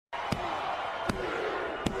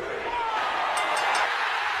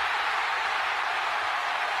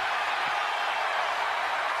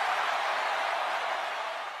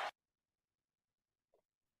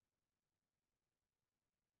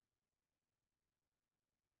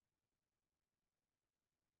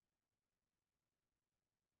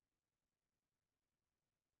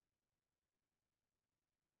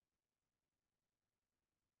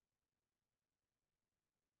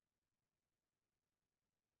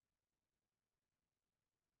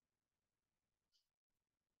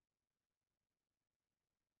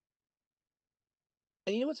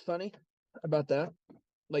And you know what's funny about that?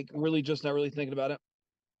 Like, really, just not really thinking about it.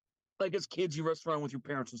 Like, as kids, you wrestle around with your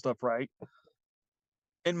parents and stuff, right?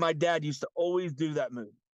 And my dad used to always do that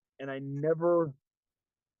move, and I never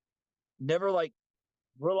like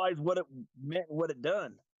realized what it meant, and what it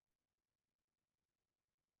done.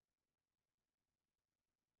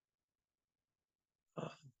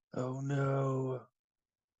 Oh no!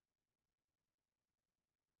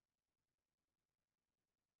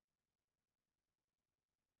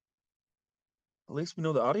 At least we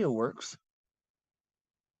know the audio works.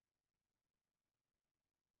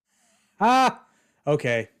 Ah,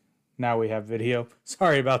 okay. Now we have video.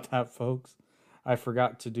 Sorry about that, folks. I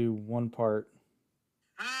forgot to do one part.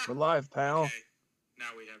 We're live, pal. Okay. Now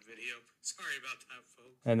we have video. Sorry about that,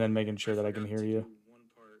 folks. And then making sure that I can hear you. We're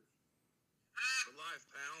live,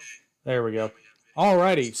 pal. There we go.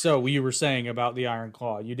 Alrighty. So you were saying about the Iron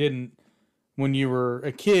Claw. You didn't when you were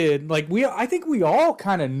a kid. Like I think we all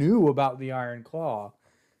kind of knew about the Iron Claw,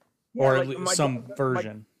 Yeah, or like at least some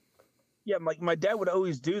version. Yeah, like my dad would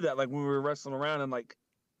always do that. Like when we were wrestling around, and like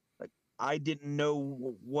I didn't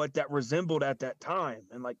know what that resembled at that time,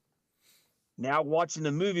 and like now watching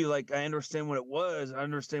the movie, like I understand what it was. I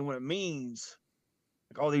understand what it means.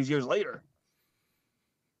 Like all these years later.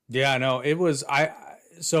 Yeah, no, it was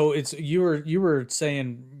so it's you were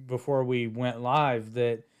saying before we went live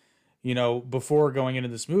that before going into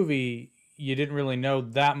this movie you didn't really know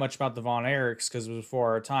that much about the Von Erichs because it was before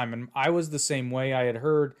our time, and I was the same way. I had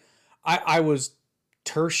heard I was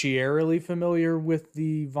tertiarily familiar with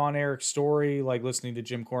the Von Erich story, like listening to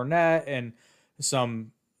Jim Cornette and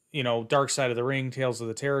some Dark Side of the Ring, Tales of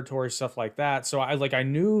the Territory, stuff like that. So I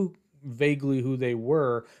knew vaguely who they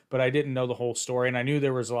were, but I didn't know the whole story, and I knew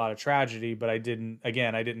there was a lot of tragedy, but I didn't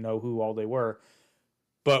know who all they were.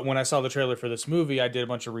 But when I saw the trailer for this movie, I did a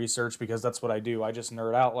bunch of research because that's what I do. I just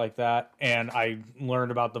nerd out like that, and I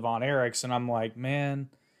learned about the Von Erichs, and I'm like, man,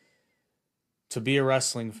 to be a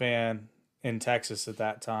wrestling fan in Texas at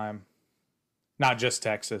that time, not just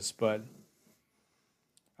Texas, but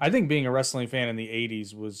I think being a wrestling fan in the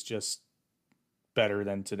 80s was just better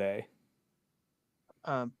than today.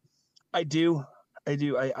 Um, I do,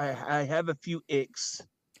 I have a few icks.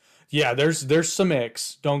 Yeah, there's some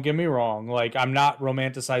icks. Don't get me wrong. Like, I'm not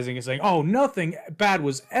romanticizing and saying, "Oh, nothing bad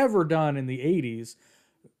was ever done in the 80s."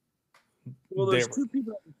 Well, there's two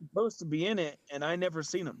people that were supposed to be in it, and I never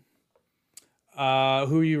seen them.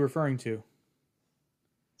 Who are you referring to?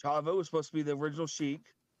 Chavo was supposed to be the original Sheik.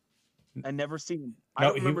 I never seen him. I No,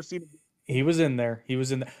 don't remember seeing him. He was in there. He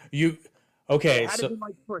was in there. Okay? It had to be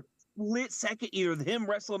like for a split second, either him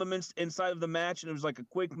wrestling him inside of the match, and it was like a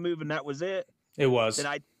quick move, and that was it. It was. Then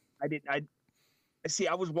I didn't. I see.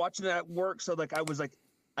 I was watching it at work, so like I was like,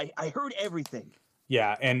 I heard everything.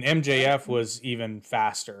 Yeah, and MJF was even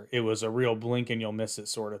faster. It was a real blink and you'll miss it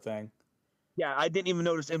sort of thing. Yeah, I didn't even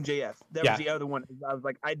notice MJF. That was the other one. I was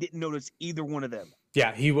like, I didn't notice either one of them.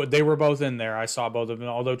 Yeah, they were both in there. I saw both of them.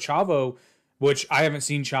 Although Chavo, which I haven't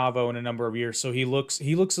seen Chavo in a number of years, so he looks a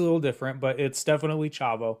little different, but it's definitely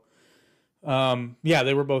Chavo. Yeah,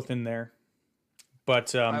 they were both in there.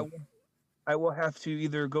 But I will have to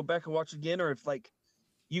either go back and watch again, or if like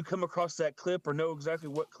you come across that clip or know exactly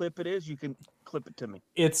what clip it is, you can clip it to me.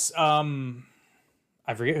 It's I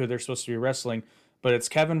forget who they're supposed to be wrestling, but it's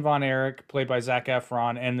Kevin Von Erich, played by Zac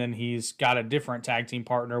Efron, and then he's got a different tag team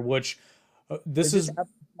partner, which this is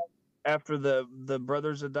after the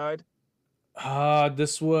brothers had died.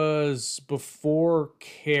 This was before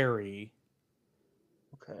Carrie.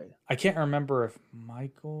 Okay. I can't remember if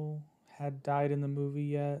Michael had died in the movie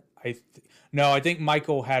yet. No, I think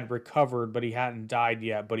Michael had recovered, but he hadn't died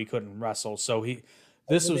yet. But he couldn't wrestle, so that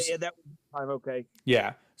was time. Okay.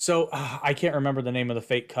 Yeah. So I can't remember the name of the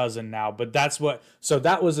fake cousin now, but that's what. So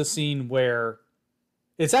that was a scene where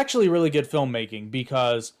it's actually really good filmmaking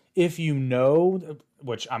because if you know,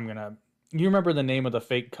 which you remember the name of the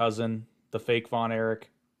fake cousin, the fake Von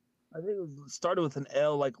Erich? I think it started with an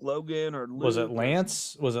L, like Logan or Luke. Was it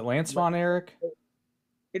Lance? Was it Lance Von Erich?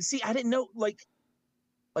 And see, I didn't know, like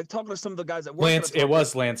talking to some of the guys that worked. It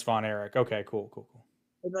was Lance Von Erich. Okay, cool.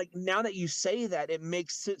 And like now that you say that, it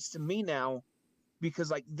makes sense to me now, because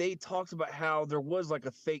like they talked about how there was like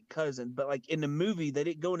a fake cousin, but like in the movie they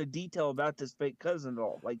didn't go into detail about this fake cousin at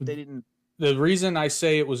all. Like they didn't. The reason I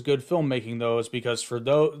say it was good filmmaking though is because for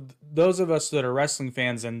those of us that are wrestling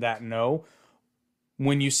fans and that know,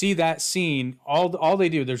 when you see that scene, all they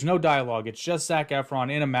do, there's no dialogue. It's just Zac Efron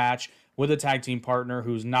in a match with a tag team partner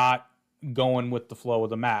who's not going with the flow of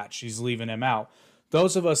the match. He's leaving him out.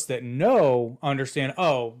 Those of us that know understand,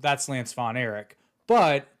 oh, that's Lance Von Erich.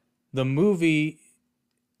 But the movie,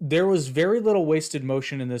 there was very little wasted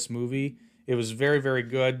motion in this movie It was very, very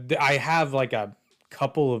good. I have like a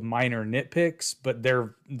couple of minor nitpicks, but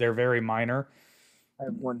they're very minor. I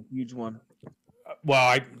have one huge one.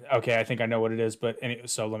 Well, I think I know what it is, but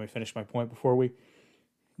so let me finish my point before we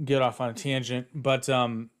get off on a tangent. But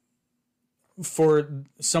for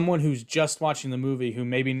someone who's just watching the movie who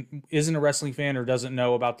maybe isn't a wrestling fan or doesn't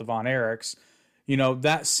know about the Von Erichs, you know,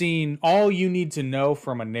 that scene, all you need to know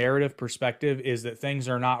from a narrative perspective is that things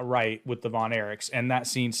are not right with the Von Erichs. And that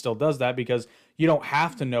scene still does that because you don't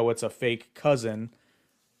have to know it's a fake cousin,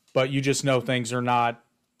 but you just know things are not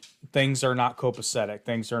copacetic.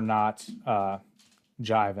 Things are not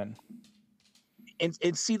jiving.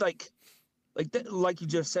 And see, like that, like you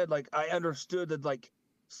just said, like I understood that like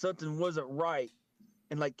something wasn't right,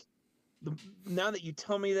 and like now that you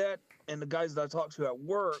tell me that, and the guys that I talked to at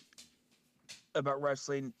work about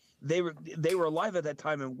wrestling, they were alive at that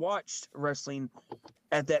time and watched wrestling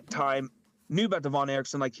at that time, knew about the Von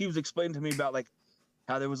Erichs. Like he was explaining to me about like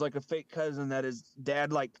how there was like a fake cousin that his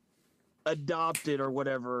dad like adopted or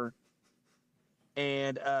whatever,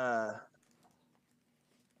 and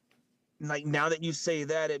like now that you say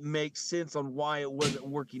that, it makes sense on why it wasn't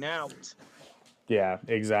working out. Yeah,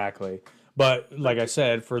 exactly. But like I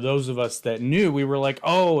said, for those of us that knew, we were like,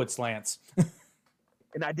 "Oh, it's Lance."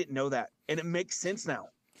 And I didn't know that, and it makes sense now.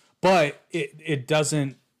 But it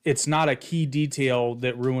doesn't. It's not a key detail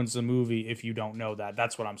that ruins the movie if you don't know that.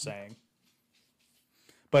 That's what I'm saying.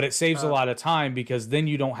 But it saves a lot of time because then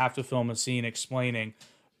you don't have to film a scene explaining,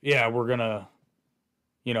 yeah, we're gonna,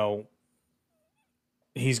 you know,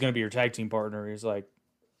 he's gonna be your tag team partner. He's like,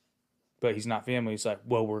 but he's not family. He's like,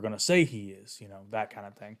 well, we're gonna say he is, you know, that kind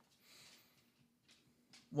of thing.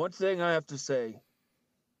 One thing I have to say,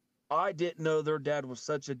 I didn't know their dad was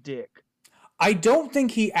such a dick. I don't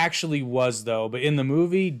think he actually was though, but in the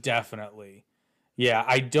movie, definitely. Yeah,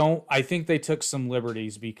 I think they took some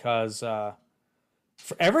liberties because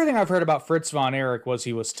for everything I've heard about Fritz von Erich was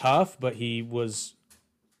he was tough, but he was,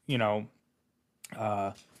 you know,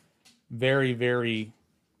 very, very.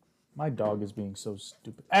 My dog is being so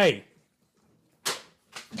stupid. Hey,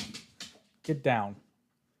 get down.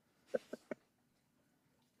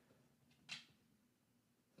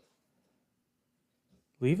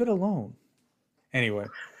 Leave it alone. Anyway,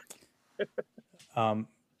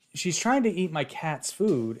 she's trying to eat my cat's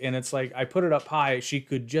food, and it's like I put it up high. She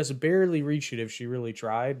could just barely reach it if she really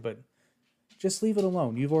tried, but just leave it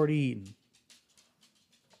alone. You've already eaten.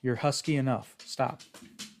 You're husky enough. Stop.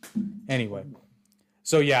 Anyway,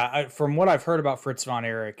 so yeah, from what I've heard about Fritz von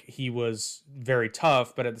Erich, he was very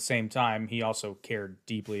tough, but at the same time, he also cared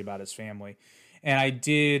deeply about his family. And I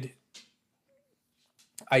did,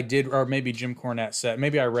 or maybe Jim Cornette said,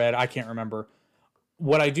 maybe I read, I can't remember.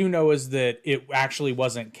 What I do know is that it actually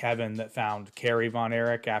wasn't Kevin that found Kerry Von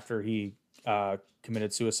Erich after he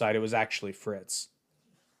committed suicide. It was actually Fritz.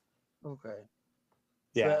 Okay.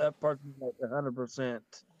 Yeah. So that part's like 100%.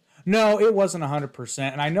 No, it wasn't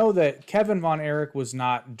 100%. And I know that Kevin Von Erich was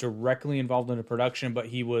not directly involved in the production, but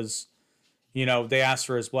he was, you know, they asked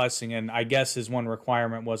for his blessing. And I guess his one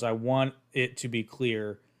requirement was, I want it to be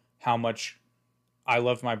clear how much I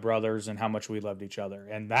loved my brothers and how much we loved each other.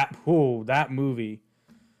 And that movie.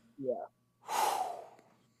 Yeah.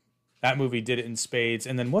 That movie did it in spades.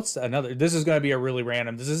 And then what's another? This is going to be a really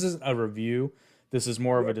random. This isn't a review. This is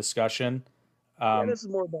more of a discussion. This is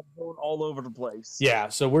more about going all over the place. Yeah,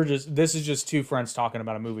 so this is just two friends talking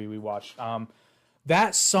about a movie we watched.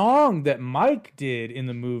 That song that Mike did in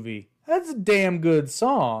the movie, that's a damn good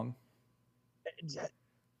song.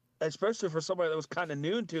 Especially for somebody that was kind of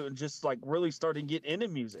new to it and just like really starting to get into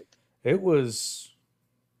music. It was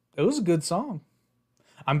a good song.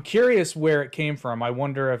 I'm curious where it came from. I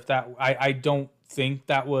wonder if I don't think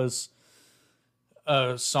that was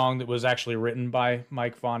a song that was actually written by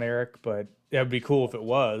Mike Von Erich, but it would be cool if it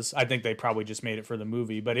was. I think they probably just made it for the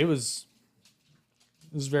movie, but it was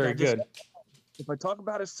very good. If I talk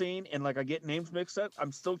about a scene and like I get names mixed up,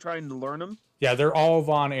 I'm still trying to learn them. Yeah, they're all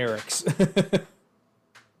Von Erichs.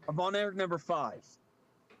 Von Erich number 5.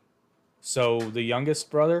 So the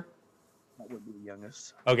youngest brother? That would be the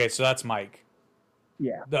youngest. Okay, so that's Mike.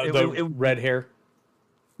 Yeah. The red hair?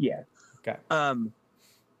 Yeah. Okay.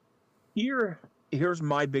 Here's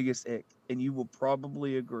my biggest ick, and you will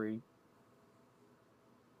probably agree.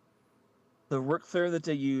 The Ric Flair that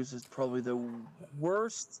they use is probably the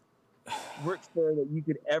worst Ric Flair that you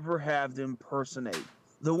could ever have to impersonate.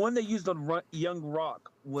 The one they used on Young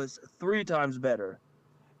Rock was 3 times better.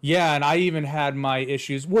 Yeah, and I even had my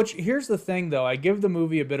issues. Which, here's the thing, though. I give the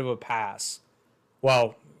movie a bit of a pass.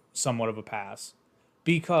 Well, somewhat of a pass.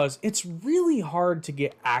 Because it's really hard to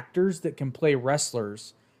get actors that can play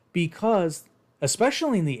wrestlers. Because,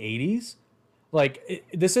 especially in the 80s, like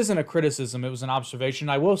this isn't a criticism, it was an observation.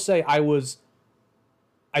 I will say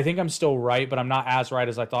I think I'm still right, but I'm not as right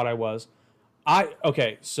as I thought I was.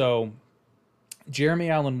 Okay, so Jeremy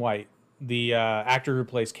Allen White, the actor who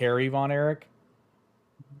plays Carrie Von Erich,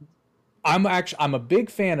 I'm a big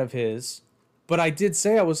fan of his, but I did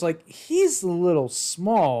say I was like, he's a little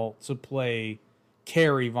small to play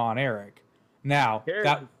Carrie Von Erich. Now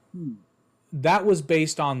that was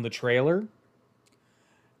based on the trailer.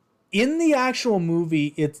 In the actual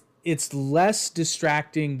movie, it's less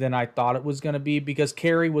distracting than I thought it was going to be because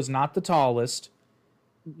Carrie was not the tallest,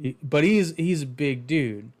 but he's a big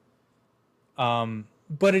dude.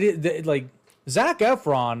 But like Zac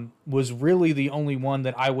Efron was really the only one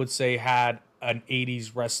that I would say had an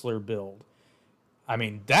 80s wrestler build. I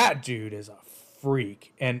mean, that dude is a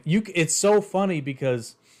freak. And it's so funny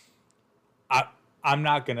because I'm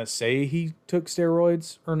not going to say he took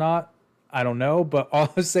steroids or not. I don't know, but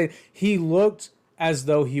I'll say he looked as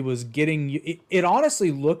though he was getting it honestly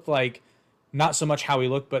looked like not so much how he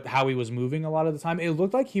looked, but how he was moving a lot of the time. It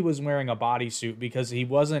looked like he was wearing a bodysuit because he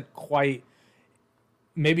wasn't quite,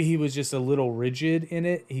 maybe he was just a little rigid in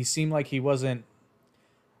it. He seemed like he wasn't,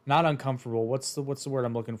 not uncomfortable. What's the word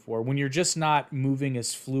I'm looking for? When you're just not moving as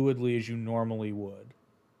fluidly as you normally would.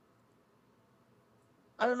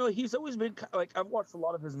 I don't know. He's always been like, I've watched a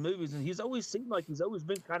lot of his movies, and he's always seemed like he's always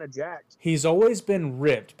been kind of jacked. He's always been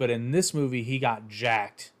ripped, but in this movie, he got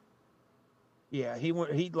jacked. Yeah, he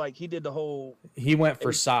did the whole. He went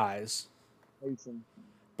for size.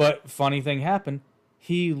 But funny thing happened.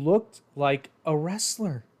 He looked like a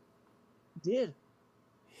wrestler. He did.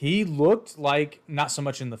 He looked like, not so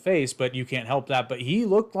much in the face, but you can't help that, but he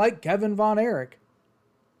looked like Kevin Von Erich.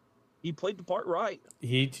 He played the part right.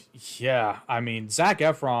 Yeah. I mean, Zac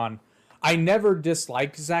Efron, I never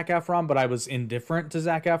disliked Zac Efron, but I was indifferent to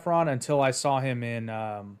Zac Efron until I saw him in,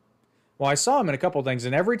 I saw him in a couple of things,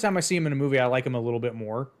 and every time I see him in a movie, I like him a little bit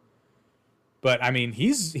more. But, I mean,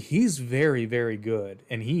 he's very, very good,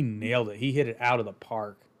 and he nailed it. He hit it out of the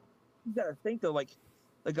park. You got to think, though, like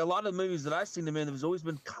a lot of the movies that I've seen him in, there's always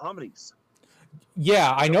been comedies.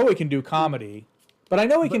 Yeah, I know he can do comedy, but I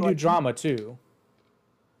know he can do drama, too.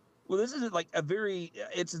 Well, this isn't like a very,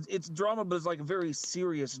 it's drama, but it's like a very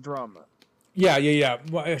serious drama. Yeah.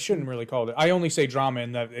 Well, I shouldn't really call it. I only say drama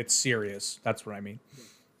in that it's serious. That's what I mean.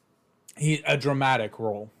 A dramatic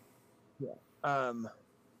role. Yeah.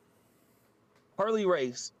 Harley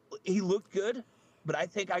Race, he looked good, but I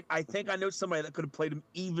think I know somebody that could have played him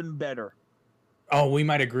even better. Oh, we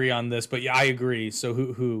might agree on this, but yeah, I agree. So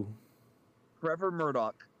who? Trevor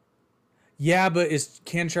Murdoch. Yeah, but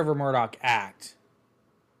can Trevor Murdoch act?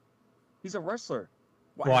 He's a wrestler.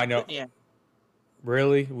 Well, I know.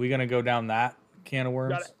 Really? We gonna go down that can of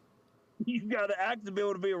worms? You gotta act to be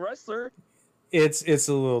able to be a wrestler. It's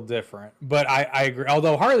a little different, but I agree.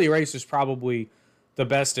 Although Harley Race is probably the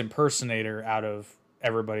best impersonator out of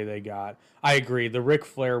everybody they got. I agree. The Ric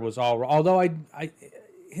Flair was all. Although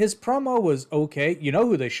his promo was okay. You know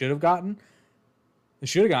who they should have gotten? They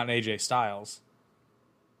should have gotten AJ Styles.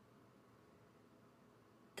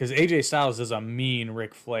 Because AJ Styles is a mean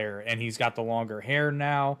Ric Flair, and he's got the longer hair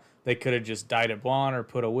now. They could have just dyed it blonde or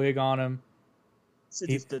put a wig on him. So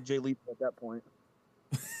just did Jay Lethal at that point.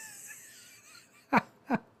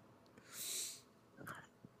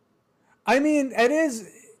 I mean,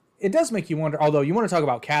 it does make you wonder. Although you want to talk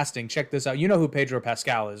about casting, check this out. You know who Pedro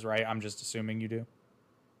Pascal is, right? I'm just assuming you do.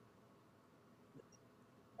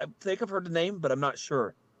 I think I've heard the name, but I'm not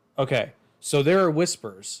sure. Okay, so there are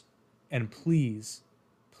whispers, and please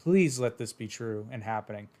let this be true and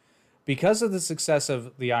happening. Because of the success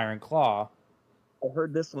of the Iron Claw. I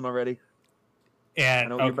heard this one already.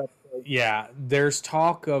 And yeah, there's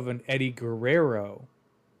talk of an Eddie Guerrero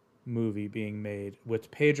movie being made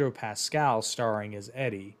with Pedro Pascal starring as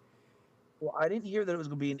Eddie. Well, I didn't hear that it was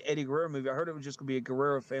going to be an Eddie Guerrero movie. I heard it was just going to be a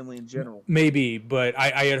Guerrero family in general. Maybe, but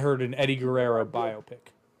I had heard an Eddie Guerrero biopic.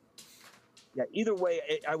 Yeah, either way,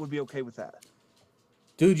 I would be okay with that.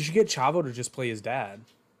 Dude, you should get Chavo to just play his dad.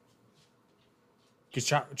 Because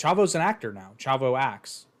Chavo's an actor now. Chavo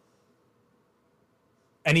acts.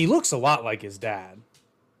 And he looks a lot like his dad.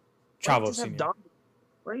 Chavo Sr.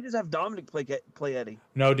 Why don't you just have Dominic play Eddie?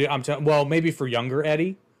 No, dude, I'm telling. Well, maybe for younger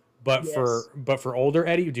Eddie, but yes. for older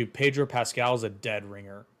Eddie, dude, Pedro Pascal's a dead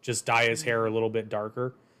ringer. Just dye his hair a little bit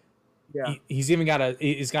darker. Yeah, he's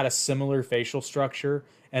got a similar facial structure,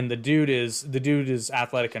 and the dude is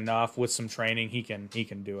athletic enough with some training. He can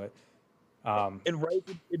do it. And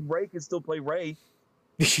Ray could still play Ray.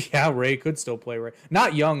 Yeah, Ray could still play Ray.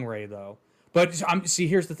 Not young Ray though. But see,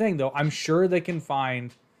 here's the thing though. I'm sure they can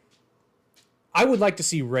find I would like to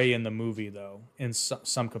see Ray in the movie though, in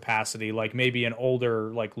some capacity, like maybe an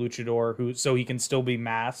older like luchador who so he can still be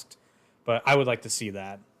masked. But I would like to see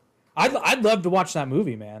that. I'd love to watch that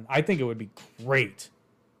movie, man. I think it would be great.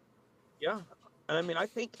 Yeah, and I mean, I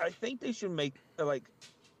think they should make like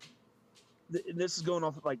this is going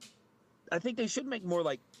off like I think they should make more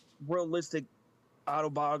like realistic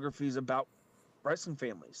autobiographies about wrestling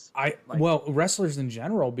families. Like, Well, wrestlers in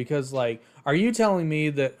general, because like, are you telling me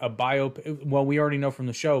that a biopic? Well, we already know from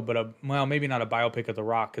the show, but well, maybe not a biopic of The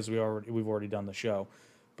Rock because we've already done the show,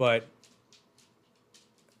 but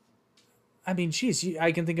I mean, geez,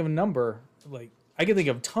 I can think of a number. Like, I can think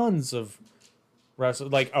of tons of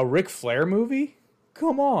wrestlers, like a Ric Flair movie.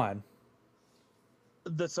 Come on.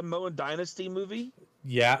 the Samoan Dynasty movie.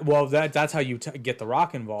 Yeah, well, that's how you get The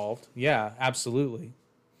Rock involved. Yeah, absolutely.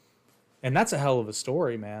 And that's a hell of a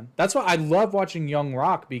story, man. That's why I love watching Young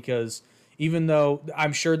Rock because even though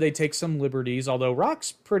I'm sure they take some liberties, although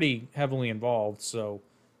Rock's pretty heavily involved, so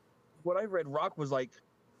What I read, Rock was like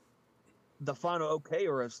the final okay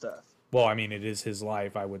era stuff. well, I mean, it is his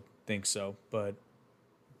life, I would think so, but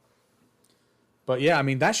yeah, I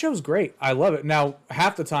mean, that show's great. I love it. Now,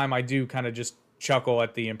 half the time I do kind of just chuckle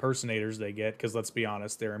at the impersonators they get because let's be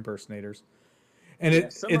honest, they're impersonators. And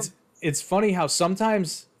Yeah, it's funny how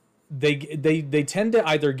sometimes they tend to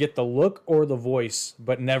either get the look or the voice,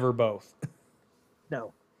 but never both.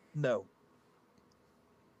 no, no.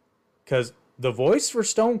 Because the voice for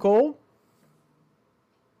Stone Cold,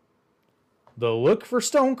 the look for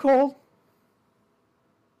Stone Cold,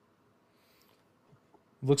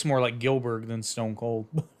 looks more like Gilbert than Stone Cold.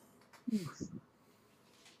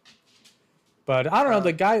 But I don't know,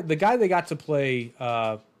 the guy they got to play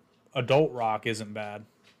Adult Rock isn't bad.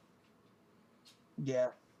 Yeah.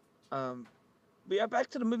 But yeah,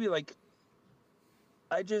 back to the movie. Like,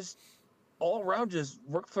 I just all around just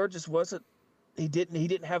Ric Flair just wasn't. He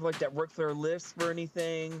didn't have like that Ric Flair lisp or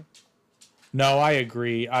anything. No, I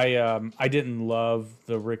agree. I didn't love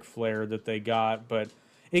the Ric Flair that they got, but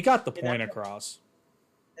it got the point across.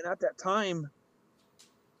 And at that time,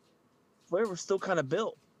 Flair was still kind of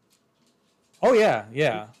built. Oh yeah,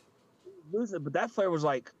 yeah. Losing, but that Flair was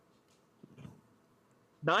like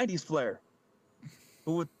 '90s Flair,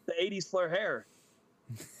 but with the '80s Flair hair.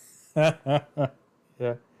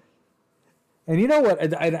 Yeah. And you know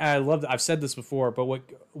what? I love that. I've said this before, but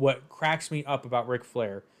what cracks me up about Ric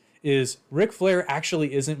Flair is Ric Flair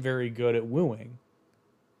actually isn't very good at wooing.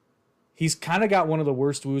 He's kind of got one of the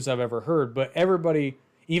worst woos I've ever heard, but everybody,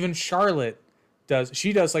 even Charlotte, does.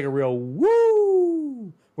 She does like a real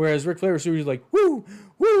woo, whereas Ric Flair is usually like woo,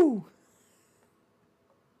 woo.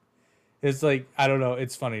 It's like, I don't know.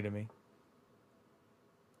 It's funny to me.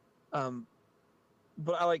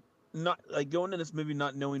 But I like not like going to this movie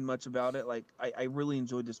not knowing much about it. Like I really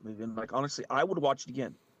enjoyed this movie, and like honestly, I would watch it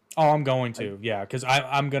again. Oh, I'm going to, yeah, because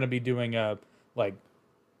I'm going to be doing a like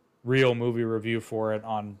real movie review for it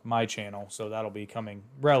on my channel, so that'll be coming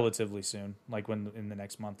relatively soon, like when in the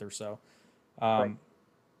next month or so. Right.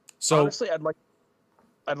 So Honestly, I'd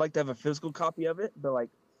like to have a physical copy of it, but like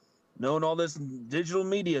knowing all this digital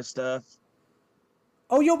media stuff,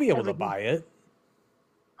 oh, you'll be able to buy it.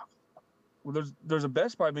 well, there's a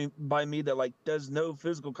Best Buy by me that like does no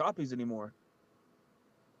physical copies anymore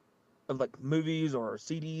of like movies or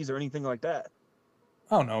CDs or anything like that.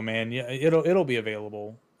 Oh no, man, yeah, it'll be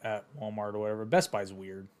available at Walmart or whatever. Best Buy's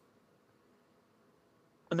weird.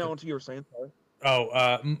 No, what you were saying, sorry.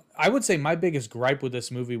 Oh, I would say my biggest gripe with this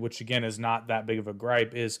movie, which again is not that big of a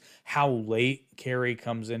gripe, is how late Carrie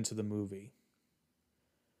comes into the movie.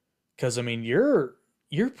 Because I mean, you're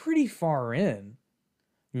pretty far in.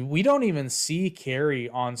 We don't even see Carrie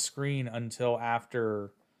on screen until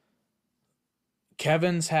after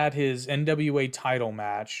Kevin's had his NWA title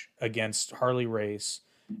match against Harley Race,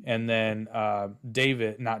 and then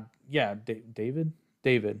David, not yeah, David,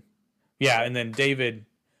 yeah, and then David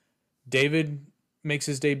makes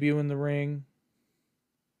his debut in the ring,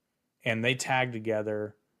 and they tag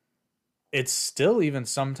together. It's still even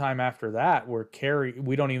sometime after that where Carrie,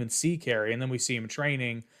 we don't even see Carrie, and then we see him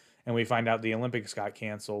training, and we find out the Olympics got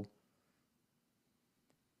canceled.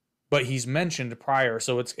 But he's mentioned prior,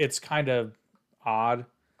 so it's kind of odd.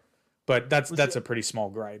 But that's a pretty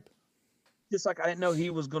small gripe. Just like I didn't know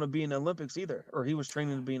he was going to be in the Olympics either, or he was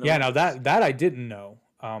training to be in the Yeah, Olympics. now that I didn't know.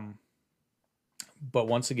 But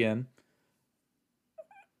once again,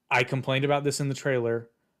 I complained about this in the trailer.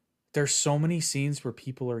 There's so many scenes where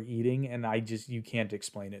people are eating, and you can't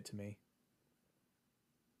explain it to me.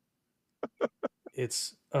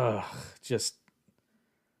 It's just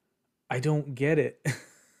I don't get it.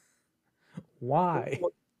 Why?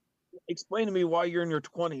 explain to me why you're in your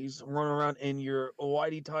 20s running around in your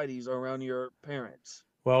whitey tidies around your parents.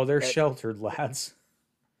 Well, they're At, sheltered lads.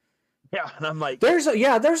 yeah, and I'm like, There's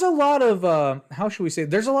a lot of how should we say?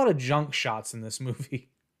 There's a lot of junk shots in this movie.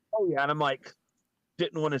 oh yeah, and I'm like,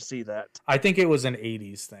 didn't want to see that. I think it was an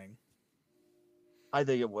 80s thing. I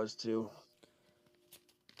think it was too.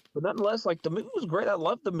 But nonetheless, like the movie was great. I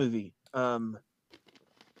loved the movie.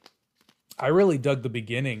 I really dug the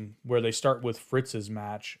beginning where they start with Fritz's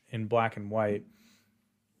match in black and white.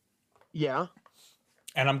 Yeah.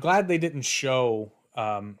 And I'm glad they didn't show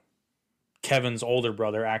Kevin's older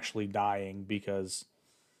brother actually dying because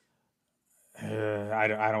I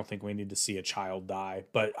don't think we need to see a child die.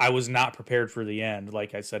 But I was not prepared for the end.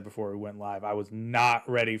 Like I said before we went live, I was not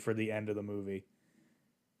ready for the end of the movie.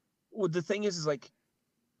 Well, the thing is like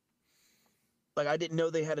I didn't know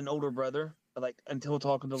they had an older brother, like until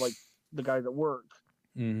talking to like the guys at work.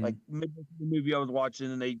 Mm-hmm. Like the movie I was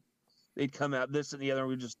watching, and they'd come out this and the other, and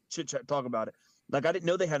we just chit chat talk about it. Like I didn't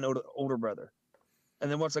know they had an older brother, and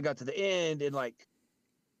then once I got to the end, and like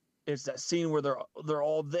it's that scene where they're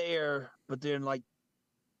all there, but then like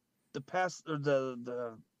the past or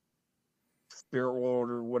the spirit world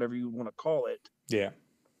or whatever you want to call it, Yeah.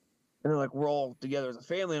 and then like we're all together as a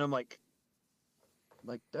family, and I'm like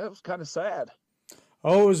that was kind of sad.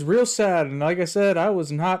 Oh, it was real sad. And like I said, I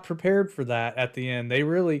was not prepared for that at the end. They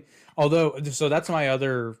really, so that's my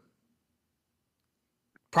other,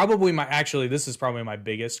 this is probably my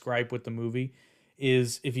biggest gripe with the movie,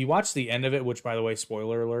 is if you watch the end of it, which by the way,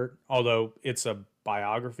 spoiler alert, although it's a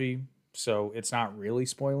biography, so it's not really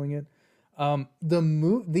spoiling it.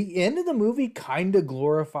 The end of the movie kind of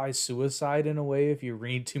glorifies suicide in a way if you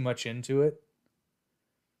read too much into it.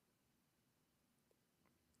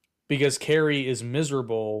 Because Carrie is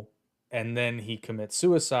miserable, and then he commits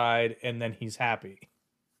suicide, and then he's happy.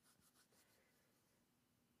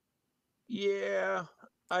 Yeah,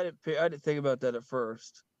 I didn't think about that at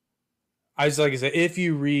first. Like I said, if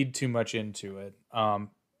you read too much into it,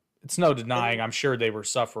 it's no denying. I'm sure they were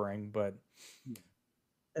suffering, but.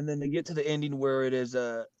 And then they get to the ending where it is,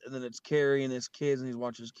 and then it's Carrie and his kids, and he's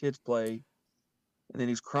watching his kids play, and then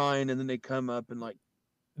he's crying, and then they come up and like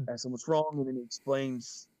ask him what's wrong, and then he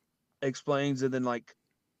explains, and then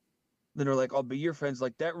they're like, I'll be your friends.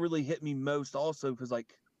 Like that really hit me most also because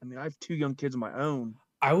like I mean I have 2 young kids of my own.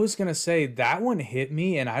 I was gonna say that one hit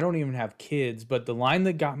me, and I don't even have kids, but the line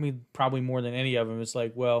that got me probably more than any of them is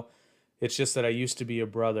like, well, it's just that I used to be a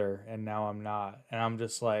brother and now I'm not. And I'm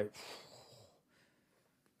just like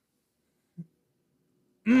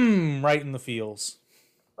right in the feels.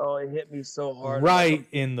 Oh, it hit me so hard. Right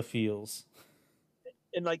in the feels.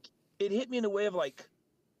 And like it hit me in a way of like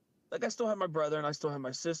I still have my brother and I still have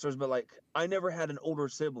my sisters, but like I never had an older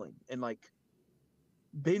sibling, and like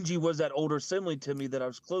Benji was that older sibling to me that I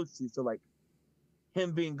was close to. So like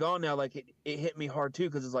him being gone now, like it hit me hard too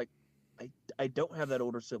because it's like I don't have that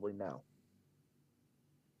older sibling now.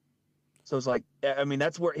 So it's like I mean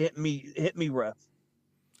that's where it hit me rough.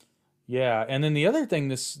 Yeah, and then the other thing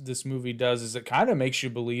this movie does is it kind of makes you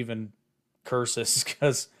believe in curses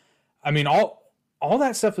because I mean all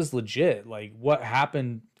that stuff is legit. Like what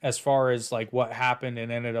happened as far as like what happened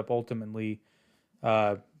and ended up ultimately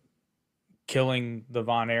killing the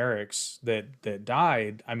Von Erichs that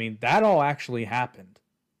died. I mean, that all actually happened.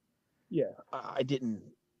 Yeah, I didn't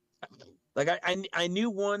like I knew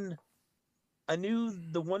one. I knew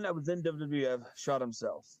the one that was in WWF shot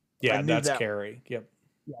himself. Yeah, that's Carrie. Yep.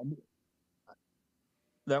 Yeah,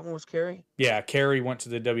 that one was Carrie? Yeah, Carrie went to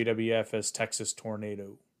the WWF as Texas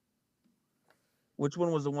Tornado. Which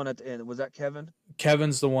one was the one at the end? Was that Kevin?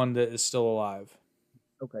 Kevin's the one that is still alive.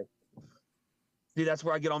 Okay. See, that's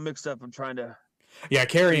where I get all mixed up. I'm trying to... Yeah,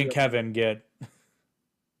 Carrie and Kevin get...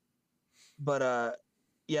 But,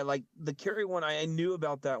 yeah, like, the Carrie one, I knew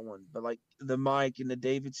about that one. But, like, the Mike and the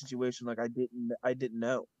David situation, like, I didn't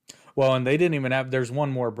know. Well, and they didn't even have... There's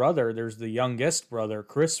one more brother. There's the youngest brother,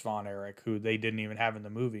 Chris Von Erich, who they didn't even have in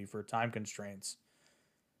the movie for time constraints.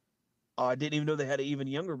 I didn't even know they had an even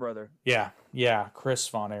younger brother. Yeah, Chris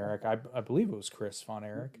Von Erich. I believe it was Chris Von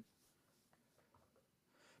Erich.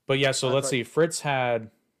 But yeah, so let's see. Fritz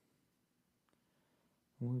had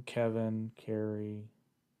Kevin, Carrie,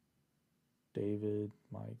 David,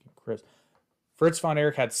 Mike, and Chris. Fritz Von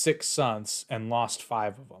Erich had 6 sons and lost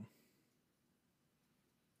 5 of them.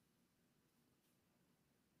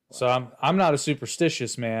 So I'm not a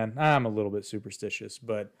superstitious man. I'm a little bit superstitious,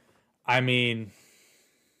 but I mean,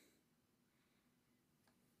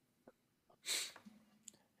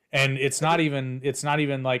 and it's not even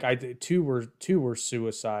like 2 were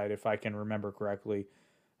suicide if I can remember correctly.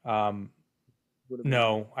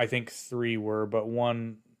 No, I think 3 were, but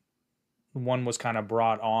one one was kind of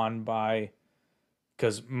brought on by,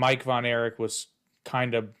 because Mike Von Erich was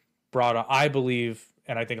kind of brought on, I believe,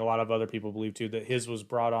 and I think a lot of other people believe too, that his was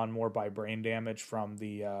brought on more by brain damage from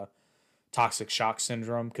the toxic shock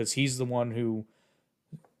syndrome, because he's the one who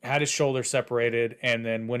had his shoulder separated, and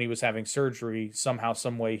then when he was having surgery, somehow,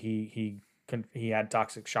 some way, he had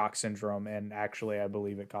toxic shock syndrome, and actually, I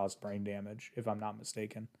believe it caused brain damage, if I'm not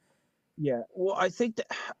mistaken. Yeah. Well, I think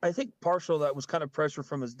partial of that was kind of pressure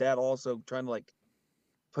from his dad, also trying to like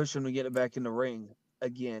push him to get it back in the ring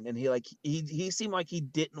again, and he seemed like he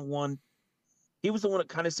didn't want. He was the one that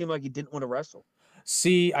kind of seemed like he didn't want to wrestle.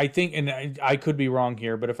 See, I think, and I could be wrong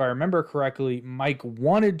here, but if I remember correctly, Mike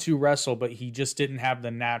wanted to wrestle, but he just didn't have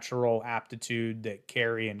the natural aptitude that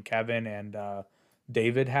Kerry and Kevin and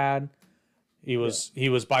David had. He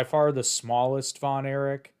was by far the smallest Von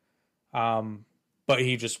Erich, but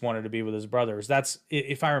he just wanted to be with his brothers. That's,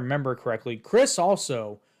 if I remember correctly. Chris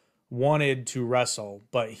also wanted to wrestle,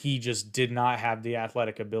 but he just did not have the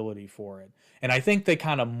athletic ability for it. And I think they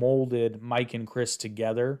kind of molded Mike and Chris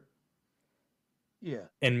together. Yeah.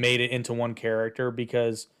 And made it into one character,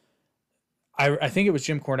 because I think it was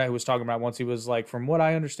Jim Cornette who was talking about once, he was like, from what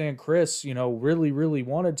I understand, Chris, really, really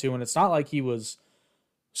wanted to. And it's not like he was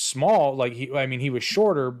small. Like he was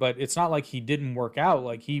shorter, but it's not like he didn't work out.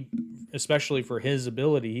 Like especially for his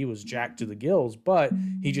ability, he was jacked to the gills, but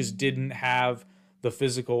he just didn't have the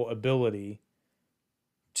physical ability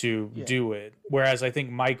to do it. Whereas I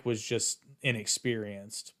think Mike was just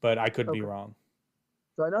inexperienced, but I could be wrong.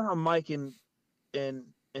 So I know how Mike and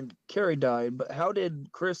Kerry died, but how did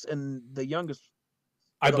Chris and the youngest,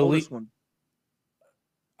 I believe, one?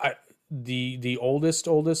 The oldest,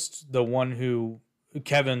 the one who,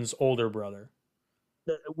 Kevin's older brother.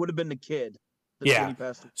 It would have been the kid. Yeah.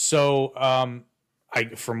 So,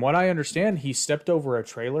 from what I understand, he stepped over a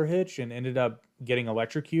trailer hitch and ended up getting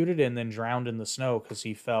electrocuted and then drowned in the snow because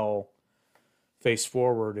he fell face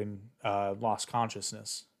forward and lost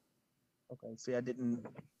consciousness. Okay. See,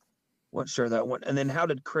 wasn't sure that one. And then how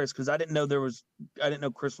did Chris? Because I didn't know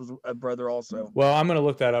Chris was a brother also. Well, I'm gonna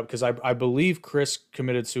look that up because I believe Chris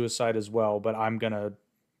committed suicide as well, but I'm gonna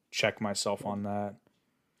check myself on that.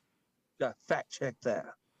 Yeah, fact check that.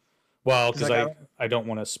 Well, because I don't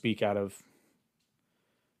want to speak out of.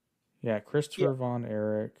 Yeah, Christopher Von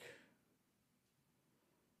Erich.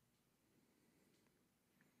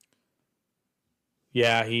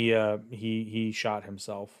 Yeah, he shot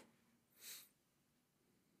himself.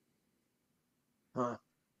 Huh.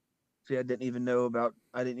 See, I didn't even know about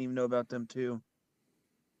them too.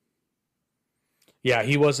 Yeah,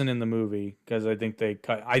 he wasn't in the movie because I think they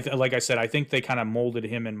cut. Like I said, I think they kind of molded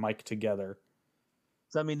him and Mike together.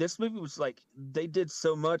 So I mean, this movie was like they did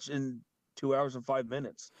so much in 2 hours and 5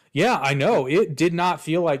 minutes. Yeah, I know. It did not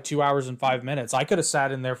feel like 2 hours and 5 minutes. I could have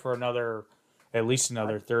sat in there for at least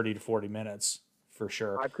another 30 to 40 minutes for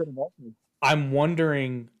sure. I could have also. I'm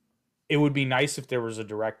wondering, it would be nice if there was a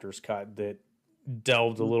director's cut that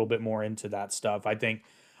delved a little bit more into that stuff.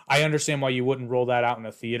 I understand why you wouldn't roll that out in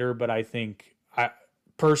a theater, but I think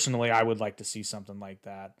personally I would like to see something like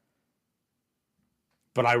that.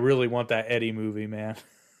 But I really want that Eddie movie, man.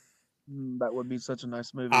 That would be such a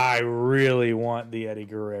nice movie. I really want the Eddie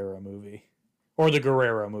Guerrero movie, or the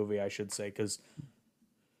Guerrero movie, I should say, because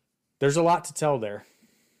there's a lot to tell there.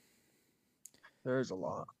 There is a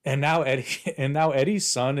lot. And now Eddie's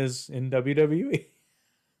son is in WWE.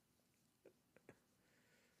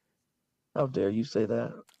 How dare you say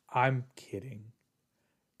that? I'm kidding.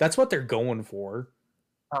 That's what they're going for.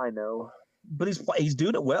 I know, but he's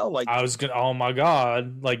doing it well. Like I was gonna. Oh my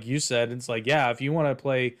god! Like you said, it's like, yeah, if you want to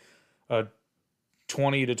play a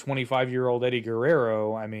 20 to 25-year-old Eddie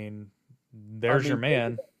Guerrero, I mean, there's your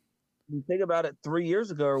man. You think about it, 3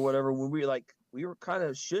 years ago or whatever, when we were kind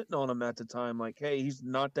of shitting on him at the time, like, hey, he's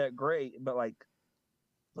not that great, but like,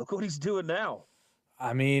 look what he's doing now.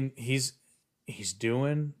 I mean, he's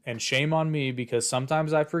doing, and shame on me because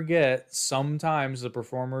sometimes I forget, sometimes the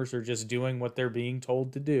performers are just doing what they're being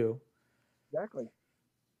told to do. Exactly.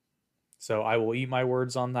 So I will eat my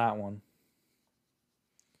words on that one.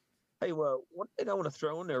 Hey, well, one thing I want to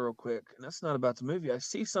throw in there real quick, and that's not about the movie. I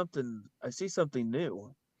see something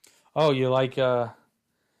new. Oh, you like I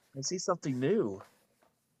see something new.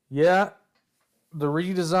 Yeah. The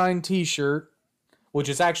redesigned t-shirt, which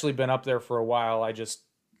has actually been up there for a while. I just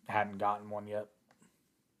hadn't gotten one yet.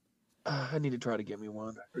 I need to try to get me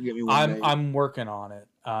one. Or get me one. I'm working on it.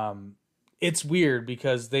 It's weird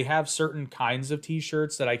because they have certain kinds of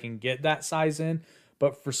t-shirts that I can get that size in,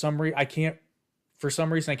 but for some reason I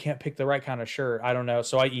can't pick the right kind of shirt. I don't know.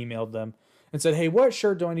 So I emailed them and said, "Hey, what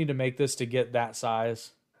shirt do I need to make this to get that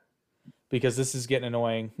size? Because this is getting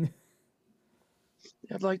annoying."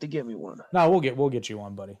 I'd like to get me one. No, we'll get you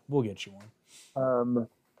one, buddy. We'll get you one. Um,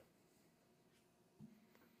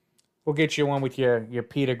 We'll get you one with your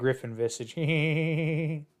Peter Griffin visage.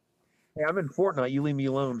 hey, I'm in Fortnite. You leave me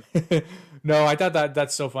alone. No, I thought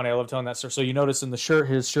that's so funny. I love telling that story. So you notice in the shirt,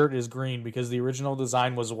 his shirt is green because the original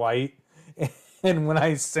design was white. And when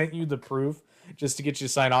I sent you the proof just to get you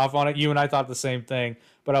to sign off on it, you and I thought the same thing.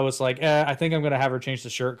 But I was like, I think I'm gonna have her change the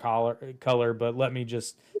shirt color, but let me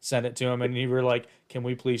just send it to him. And you were like, can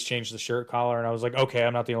we please change the shirt color? And I was like, okay,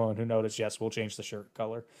 I'm not the only one who noticed. Yes, we'll change the shirt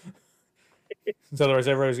color. So otherwise,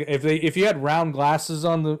 everybody's if you had round glasses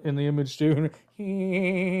on in the image too.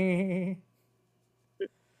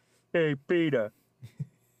 Hey, Peter.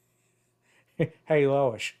 Hey,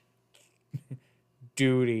 Lois.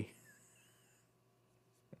 Duty.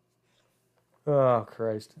 Oh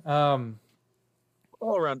Christ. All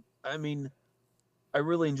around. I mean, I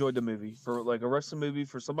really enjoyed the movie for like a wrestling movie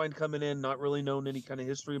for somebody coming in not really knowing any kind of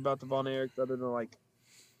history about the Von Erichs other than like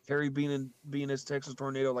Kerry being his Texas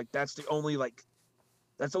Tornado. Like that's the only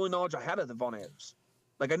knowledge I had of the Von Erichs.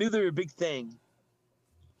 Like I knew they were a big thing,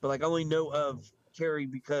 but like I only know of Kerry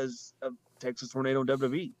because of Texas Tornado and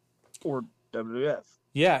WWE or WWF.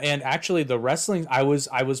 Yeah, and actually the wrestling I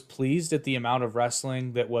was pleased at the amount of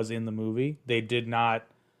wrestling that was in the movie. They did not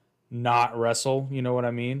wrestle, you know what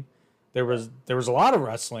I mean? There was a lot of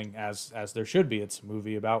wrestling as there should be. It's a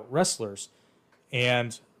movie about wrestlers.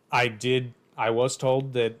 And I was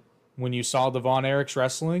told that when you saw the Von Erichs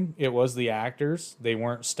wrestling, it was the actors. They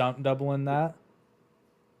weren't stunt doubling that.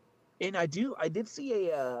 And I did see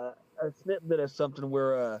a snippet of something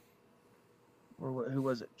where who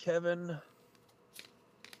was it? Kevin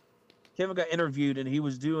got interviewed and he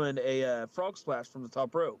was doing a frog splash from the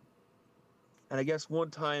top rope. And I guess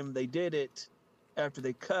one time they did it after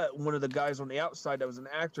they cut, one of the guys on the outside that was an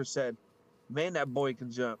actor said, "Man, that boy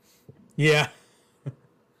can jump." Yeah.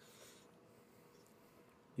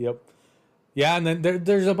 Yep. Yeah, and then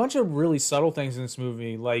there's a bunch of really subtle things in this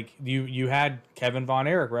movie. Like you had Kevin Von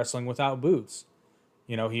Erich wrestling without boots.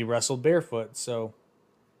 You know, he wrestled barefoot, so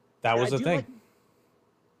that was a thing.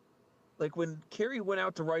 Like when Kerry went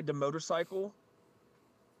out to ride the motorcycle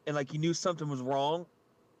and like he knew something was wrong,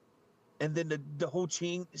 and then the whole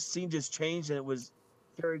scene just changed and it was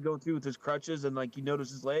Kerry going through with his crutches and like you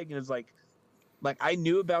notice his leg and it's like I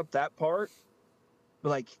knew about that part, but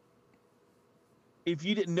like if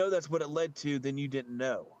you didn't know that's what it led to, then you didn't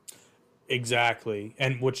know. Exactly.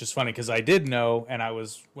 And which is funny because I did know and I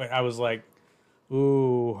was like,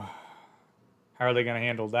 ooh, how are they going to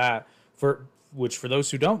handle that? For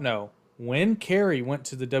those who don't know, when Kerry went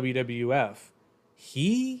to the WWF,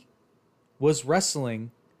 he was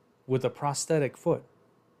wrestling with a prosthetic foot.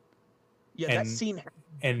 Yeah, that scene.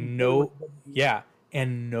 And nobody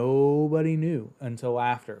knew until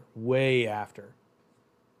after, way after.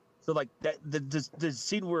 So like that the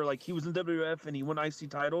scene where like he was in WWF and he won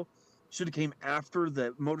IC title should have came after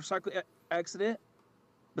the motorcycle accident,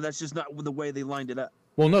 but that's just not the way they lined it up.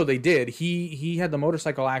 Well, no, they did. He had the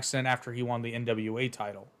motorcycle accident after he won the NWA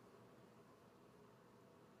title.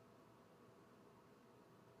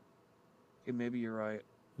 Okay, maybe you're right.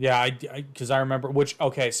 Yeah, because I remember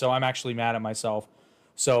so I'm actually mad at myself.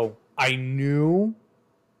 So I knew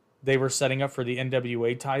they were setting up for the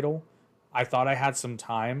NWA title. I thought I had some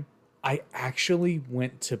time. I actually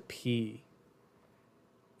went to pee.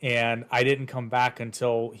 And I didn't come back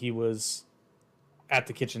until he was at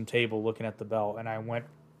the kitchen table looking at the belt. And I went,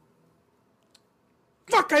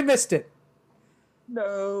 fuck, I missed it.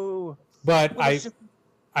 No. But I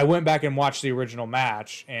went back and watched the original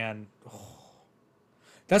match. And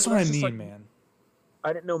that's what I mean, man.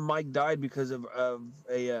 I didn't know Mike died because of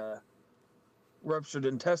a ruptured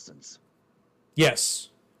intestines. Yes.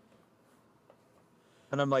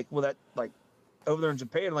 And I'm like, well, that like over there in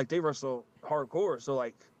Japan, like they wrestle hardcore, so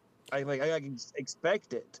like I can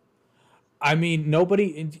expect it. I mean,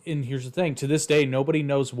 nobody. And here's the thing: to this day, nobody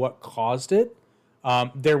knows what caused it.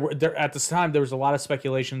 There at this time there was a lot of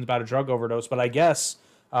speculation about a drug overdose, but I guess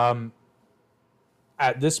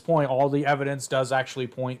at this point, all the evidence does actually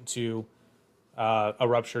point to a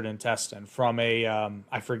ruptured intestine from a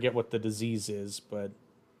I forget what the disease is, but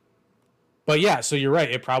yeah. So you're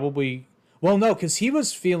right. It probably. Well, no, because he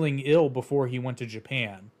was feeling ill before he went to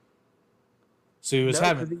Japan. So he was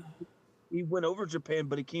having. He went over Japan,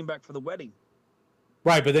 but he came back for the wedding.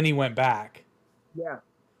 Right, but then he went back. Yeah, and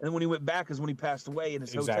then when he went back is when he passed away in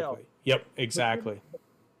his hotel. Yep, exactly.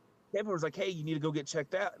 Kevin was like, "Hey, you need to go get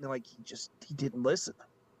checked out," and like he didn't listen.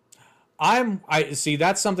 I see.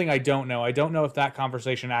 That's something I don't know. I don't know if that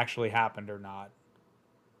conversation actually happened or not.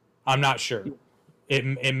 I'm not sure.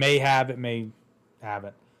 It may have. It may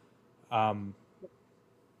haven't.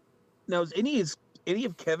 Now, is any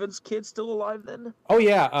of Kevin's kids still alive then? Oh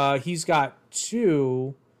yeah, he's got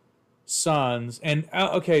two sons, and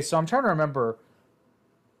okay, so I'm trying to remember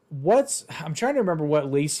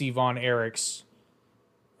what Lacey Von Erich's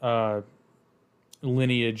uh,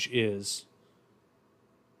 lineage is.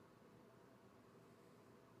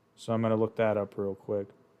 So I'm gonna look that up real quick.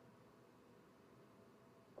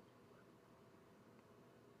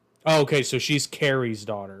 Oh, okay, so she's Carrie's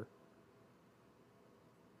daughter.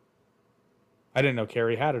 I didn't know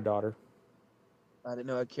Carrie had a daughter. I didn't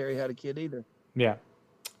know Carrie had a kid either. Yeah.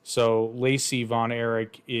 So Lacey Von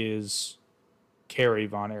Erich is Carrie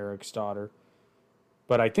Von Erich's daughter.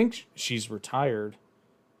 But I think she's retired.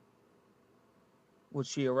 Was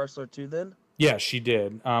she a wrestler too then? Yeah, she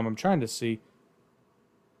did. I'm trying to see.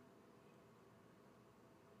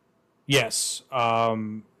 Yes.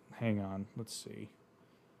 Hang on. Let's see.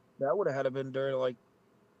 That would have had to been during like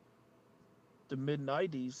the mid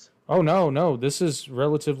 '90s. Oh no. This is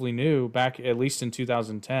relatively new. Back at least in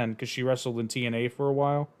 2010, because she wrestled in TNA for a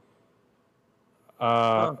while.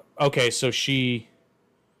 Huh. Okay, so she.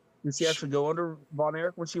 Did she actually go under Von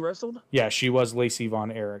Erich when she wrestled? Yeah, she was Lacey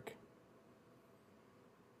Von Erich.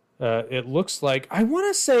 It looks like I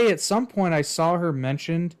want to say at some point I saw her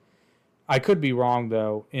mentioned. I could be wrong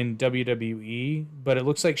though in WWE, but it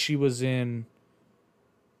looks like she was in.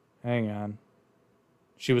 Hang on.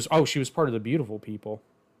 She was part of the Beautiful People.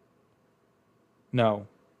 No.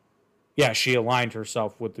 Yeah, she aligned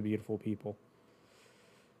herself with the Beautiful People.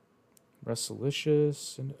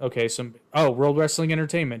 Wrestlicious. Okay, World Wrestling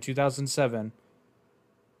Entertainment 2007.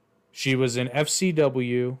 She was in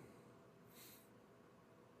FCW.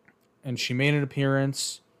 And she made an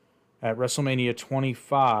appearance at WrestleMania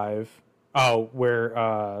 25. Oh,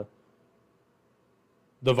 where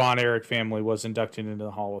the Von Erich family was inducted into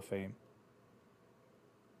the Hall of Fame.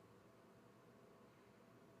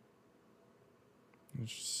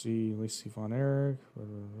 Let's see, Lacey Von Erich.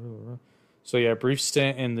 So yeah, brief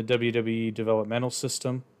stint in the WWE developmental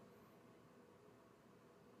system,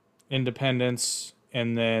 Independence,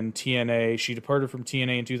 and then TNA. She departed from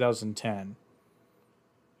TNA in 2010.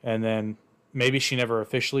 And then maybe she never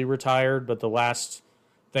officially retired, but the last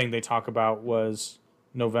thing they talk about was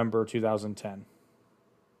November 2010.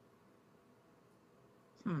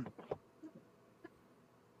 Hmm.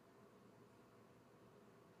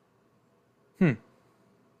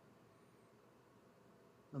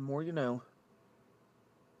 The more you know.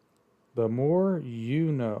 The more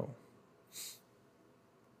you know.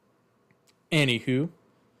 Anywho.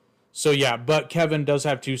 So yeah, but Kevin does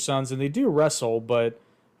have two sons, and they do wrestle, but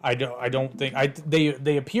I don't think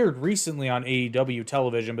they appeared recently on AEW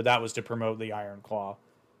television, but that was to promote the Iron Claw.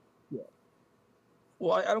 Yeah.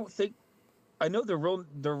 Well, I don't think I know their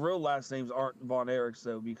real last names aren't Von Erichs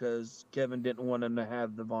though, because Kevin didn't want them to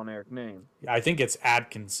have the Von Erich name. I think it's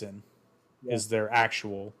Atkinson is their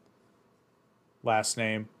actual last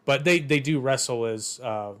name, but they do wrestle as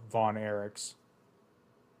Von Erichs.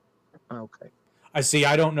 Okay. I see.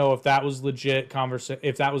 I don't know if that was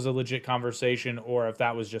if that was a legit conversation, or if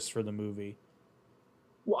that was just for the movie.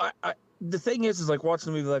 Well, I the thing is like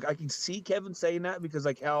watching the movie, like I can see Kevin saying that because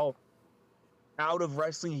like how out of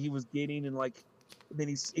wrestling he was getting, and like then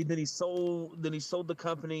he sold the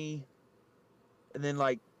company, and then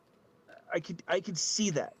like I could see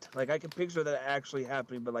that, like I could picture that actually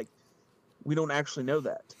happening, but like we don't actually know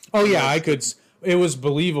that. Oh yeah, I could. It was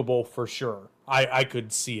believable for sure. I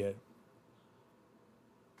could see it.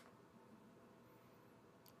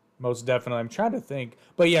 Most definitely. I'm trying to think.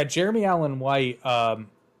 But yeah, Jeremy Allen White, I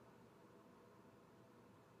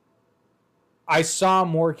saw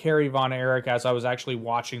more Carrie Von Erich as I was actually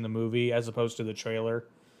watching the movie as opposed to the trailer.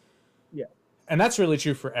 Yeah. And that's really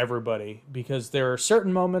true for everybody, because there are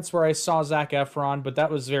certain moments where I saw Zac Efron, but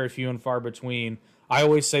that was very few and far between. I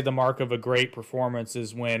always say the mark of a great performance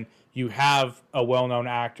is when you have a well-known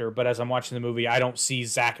actor, but as I'm watching the movie, I don't see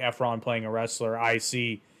Zac Efron playing a wrestler. I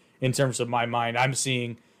see, in terms of my mind, I'm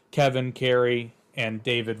seeing Kevin, Carrie, and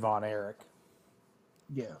David Von Erich.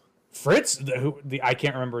 Yeah. Fritz, I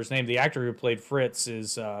can't remember his name. The actor who played Fritz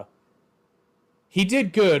is he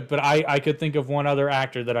did good, but I could think of one other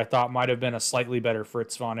actor that I thought might have been a slightly better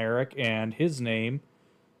Fritz Von Erich, and his name,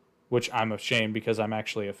 which I'm ashamed because I'm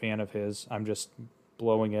actually a fan of his. I'm just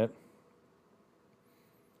blowing it.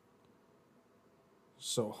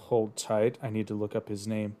 So hold tight. I need to look up his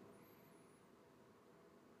name.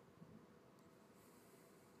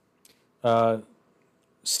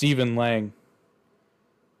 Stephen Lang.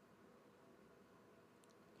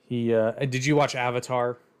 He did you watch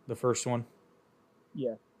Avatar, the first one?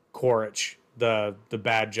 Yeah. Quaritch, the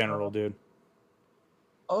bad general dude.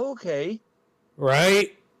 Okay.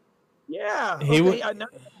 Right? Yeah. He Okay. would I know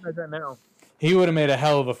that now. he would have made a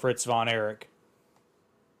hell of a Fritz von Erich.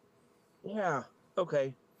 Yeah.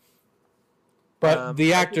 Okay. But I think.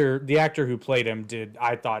 the actor who played him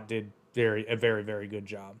I thought did a very very good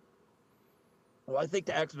job. Well, I think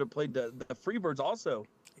the actor that played the Freebirds also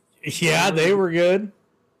did a Yeah, really they good. were good.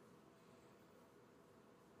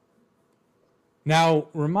 Now,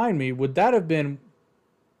 remind me, would that have been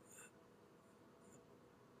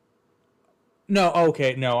No,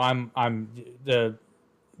 okay, no, I'm the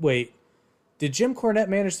wait. Did Jim Cornette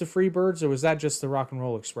manage the Freebirds or was that just the Rock and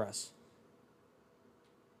Roll Express?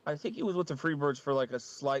 I think he was with the Freebirds for like a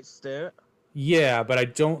slight stint. Yeah, but I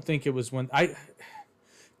don't think it was when I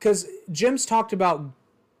cuz Jim's talked about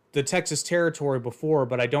the Texas territory before,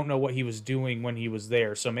 but I don't know what he was doing when he was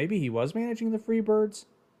there. So maybe he was managing the Freebirds.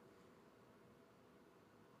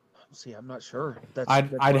 See, I'm not sure. That's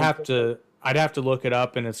I'd what I'm have thinking. to look it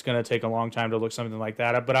up, and it's going to take a long time to look something like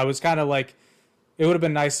that up. But I was kind of like, it would have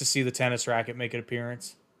been nice to see the tennis racket make an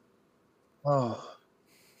appearance. Oh,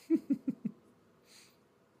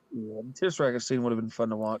 yeah. The Tennis Racket scene would have been fun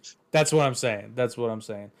to watch. That's what I'm saying. That's what I'm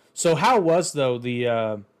saying. So how was though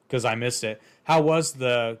the because I missed it? How was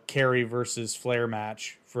the Kerry versus Flair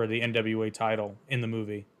match for the NWA title in the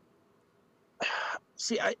movie?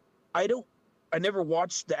 See, I don't. I never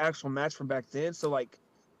watched the actual match from back then, so like,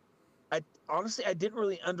 I honestly I didn't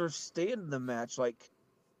really understand the match. Like,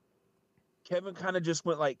 Kevin kind of just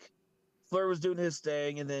went like, Flair was doing his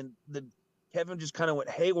thing, and then the Kevin just kind of went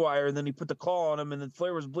haywire, and then he put the claw on him, and then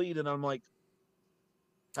Flair was bleeding. I'm like,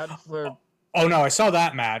 how did Flair? Oh no, I saw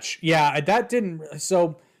that match. Yeah, that didn't.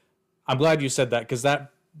 So I'm glad you said that because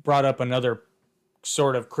that brought up another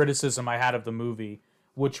sort of criticism I had of the movie,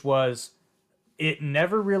 which was it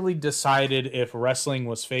never really decided if wrestling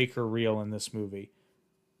was fake or real in this movie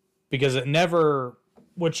because it never.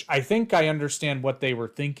 Which I think I understand what they were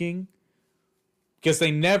thinking because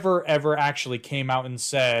they never ever actually came out and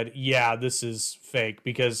said, "Yeah, this is fake."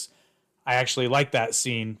 Because I actually like that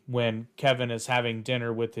scene when Kevin is having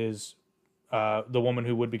dinner with his the woman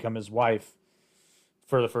who would become his wife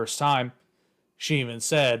for the first time. She even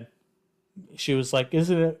said, she was like,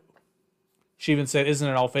 "Isn't it?" She even said, "Isn't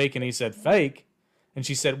it all fake?" And he said, "Fake." And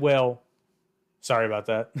she said, "Well, sorry about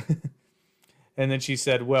that." And then she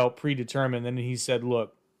said, "Well, predetermined." And then he said,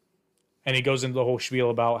 "Look," and he goes into the whole spiel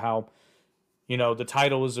about how, the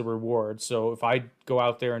title is a reward. So if I go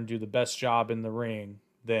out there and do the best job in the ring,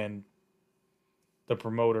 then the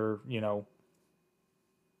promoter,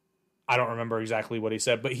 I don't remember exactly what he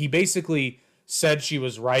said, but he basically said she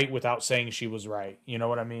was right without saying she was right. You know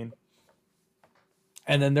what I mean?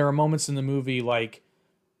 And then there are moments in the movie like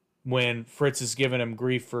when Fritz is giving him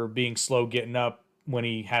grief for being slow getting up when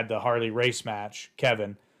he had the Harley race match,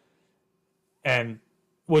 Kevin. And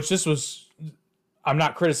which this was, I'm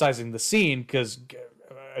not criticizing the scene because,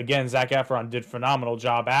 again, Zac Efron did phenomenal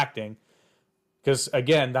job acting. Because,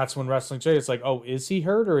 again, that's when wrestling changed. It's like, oh, is he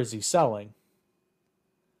hurt or is he selling?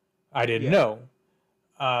 I didn't Yeah, know.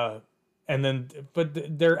 And then,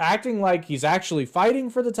 but they're acting like he's actually fighting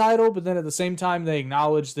for the title, but then at the same time, they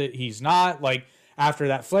acknowledge that he's not. Like, after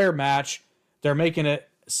that Flair match, they're making it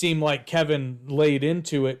seem like Kevin laid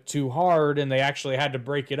into it too hard and they actually had to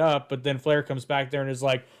break it up. But then Flair comes back there and is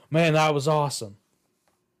like, man, that was awesome.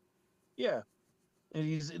 yeah. And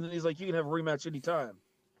he's like, you can have a rematch anytime.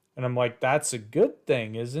 And I'm like, that's a good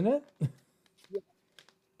thing, isn't it? Yeah.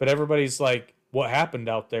 But everybody's like, what happened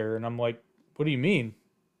out there? And I'm like, what do you mean?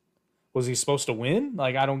 Was he supposed to win?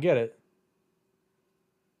 Like, I don't get it.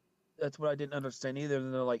 That's what I didn't understand either.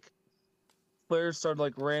 And they're like, Flair started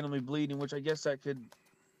like randomly bleeding, which I guess that could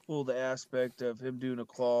pull the aspect of him doing a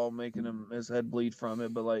claw, making his head bleed from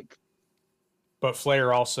it. But like, But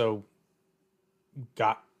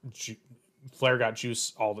got Flair got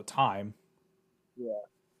juice all the time. yeah,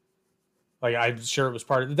 Like I'm sure it was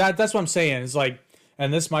part of that. That's what I'm saying. It's like,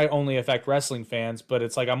 and this might only affect wrestling fans, but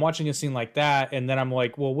it's like I'm watching a scene like that, and then I'm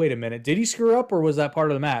like, well, wait a minute, did he screw up or was that part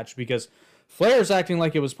of the match? Because Flair's acting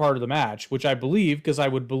like it was part of the match, which I believe because I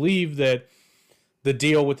would believe that the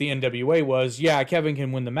deal with the NWA was, yeah, Kevin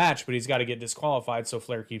can win the match, but he's got to get disqualified so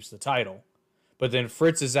Flair keeps the title. But then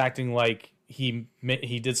Fritz is acting like he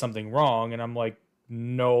did something wrong, and I'm like,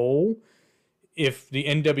 no. If the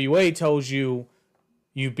NWA tells you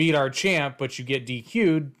you beat our champ, but you get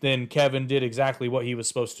DQ'd, then Kevin did exactly what he was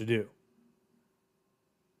supposed to do.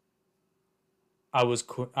 I was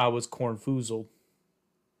cornfoozled.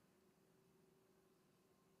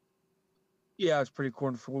 yeah, it's pretty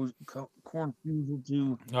cornfused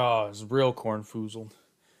too. Oh, it was real cornfoozled.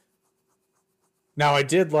 Now I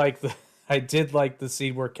did like the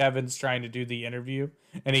scene where Kevin's trying to do the interview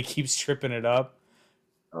and he keeps tripping it up.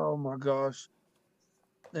 Oh my gosh.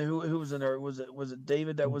 Who was in there? Was it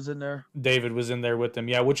David that was in there? David was in there with them.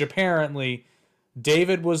 Yeah, which apparently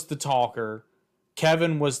David was the talker,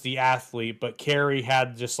 Kevin was the athlete, but Carrie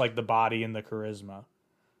had just like the body and the charisma.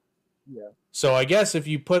 Yeah. So I guess if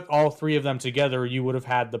you put all three of them together, you would have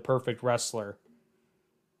had the perfect wrestler.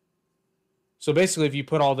 So basically, if you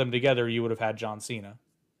put all of them together, you would have had John Cena.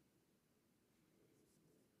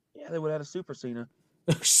 Yeah, they would have had a Super Cena.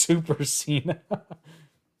 Super Cena.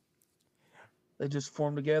 They just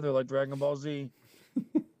formed together like Dragon Ball Z.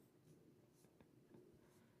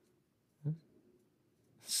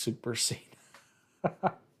 Super Cena.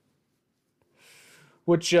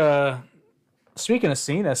 Which, speaking of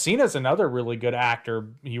Cena, Cena's another really good actor.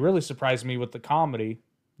 He really surprised me with the comedy,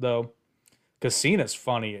 though, because Cena's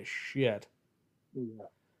funny as shit. Yeah.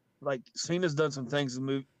 Like Cena's done some things in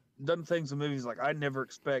movies like I never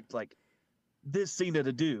expect like this Cena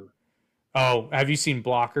to do. Oh, have you seen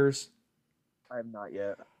Blockers? I have not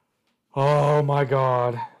yet. Oh my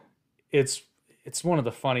god. It's one of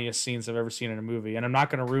the funniest scenes I've ever seen in a movie, and I'm not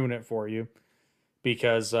going to ruin it for you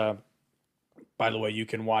because by the way, you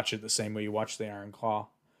can watch it the same way you watch The Iron Claw.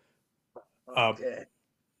 Okay.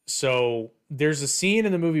 So there's a scene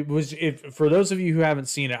in the movie which, if for those of you who haven't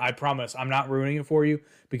seen it, I promise I'm not ruining it for you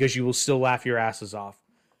because you will still laugh your asses off.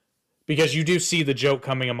 Because you do see the joke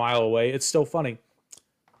coming a mile away. It's still funny.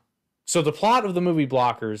 So the plot of the movie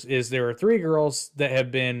Blockers is there are three girls that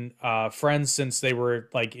have been friends since they were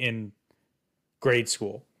like in grade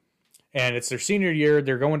school. And it's their senior year.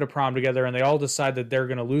 They're going to prom together, and they all decide that they're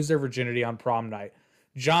going to lose their virginity on prom night.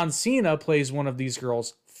 John Cena plays one of these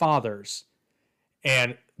girls' fathers.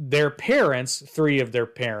 And their parents, three of their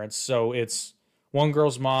parents, so it's one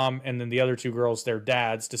girl's mom and then the other two girls, their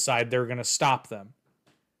dads, decide they're going to stop them.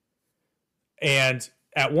 And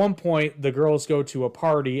at one point, the girls go to a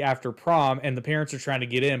party after prom, and the parents are trying to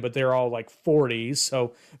get in, but they're all like 40s,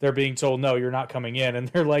 so they're being told, no, you're not coming in. And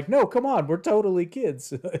they're like, no, come on, we're totally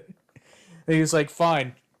kids. And he's like,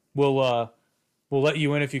 fine, we'll let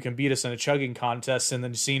you in if you can beat us in a chugging contest. And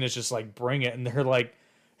then Cena's just like, bring it. And they're like,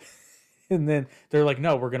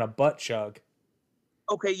 no, we're gonna butt chug.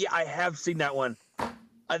 Okay, yeah, I have seen that one.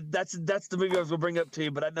 That's the movie I was gonna bring up to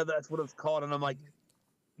you, but I know that's what it's called, and I'm like,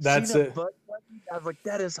 that's it. Butt I was like,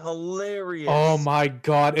 that is hilarious. Oh my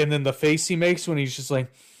god! And then the face he makes when he's just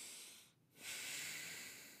like,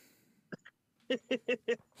 I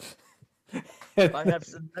have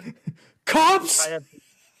seen that. Cops.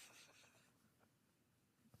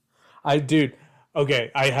 Dude.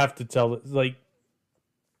 Okay, I have to tell it. Like,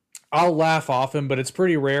 I'll laugh often, but it's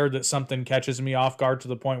pretty rare that something catches me off guard to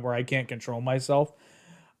the point where I can't control myself.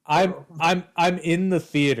 I'm in the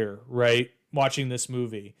theater, right, watching this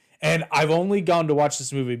movie, and I've only gone to watch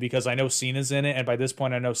this movie because I know Cena's in it, and by this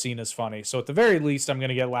point I know Cena's funny. So at the very least, I'm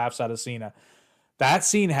gonna get laughs out of Cena. That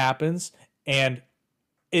scene happens, and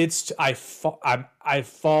I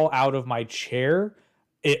fall out of my chair.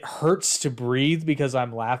 It hurts to breathe because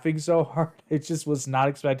I'm laughing so hard. It just was not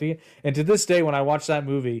expecting it. And to this day, when I watch that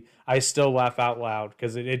movie, I still laugh out loud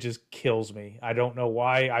because it just kills me. I don't know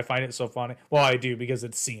why I find it so funny. Well, I do because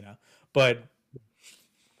it's Cena. But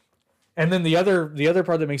and then the other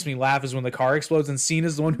part that makes me laugh is when the car explodes and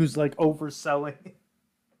Cena's the one who's like overselling.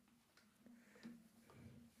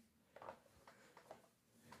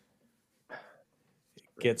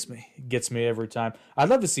 Gets me every time. I'd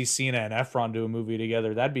love to see Cena and Efron do a movie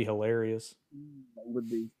together. That'd be hilarious. That would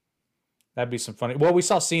be. That'd be some funny. Well, we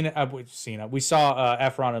saw We saw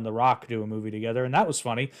Efron and The Rock do a movie together, and that was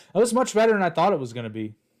funny. That was much better than I thought it was going to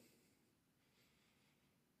be.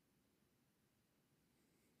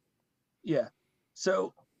 Yeah.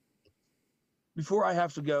 So before I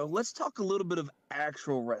have to go, let's talk a little bit of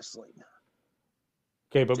actual wrestling.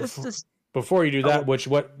 Okay, but before you do that,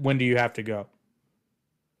 when do you have to go?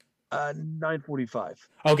 9:45.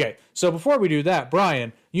 Okay, so before we do that,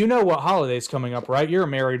 Brian, you know what holiday's coming up, right? You're a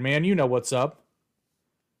married man. You know what's up.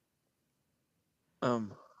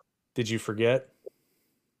 Did you forget?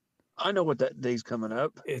 I know what that day's coming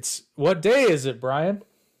up. What day is it, Brian?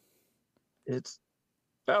 It's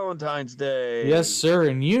Valentine's Day. Yes, sir,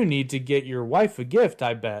 and you need to get your wife a gift,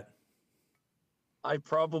 I bet. I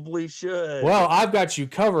probably should. Well, I've got you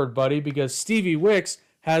covered, buddy, because Stevie Wicks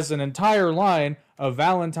has an entire line of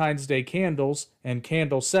Valentine's Day candles and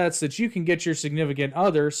candle sets that you can get your significant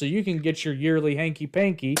other so you can get your yearly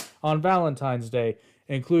hanky-panky on Valentine's Day,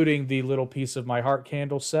 including the little piece of my heart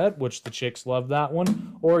candle set, which the chicks love that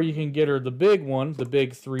one, or you can get her the big one, the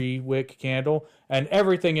big 3-wick candle, and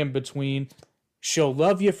everything in between. She'll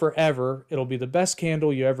love you forever. It'll be the best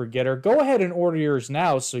candle you ever get her. Go ahead and order yours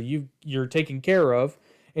now so you're taken care of.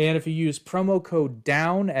 And if you use promo code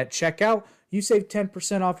DOWN at checkout, you save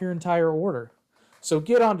 10% off your entire order. So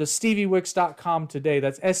get on to StevieWicks.com today.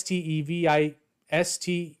 That's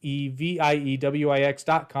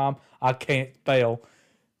StevieWix.com. I can't spell.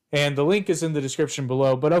 And the link is in the description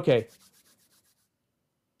below. But okay.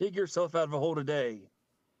 Dig yourself out of a hole today.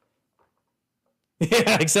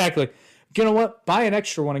 Yeah, exactly. You know what? Buy an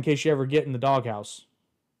extra one in case you ever get in the doghouse.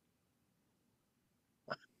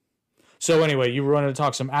 So anyway, you were going to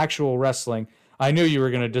talk some actual wrestling. I knew you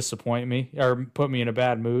were going to disappoint me or put me in a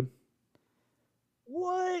bad mood.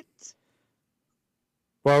 What?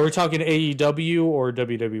 Well, are we talking AEW or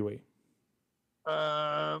WWE?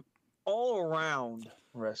 All around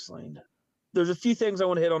wrestling. There's a few things I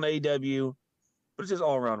want to hit on AEW, but it's just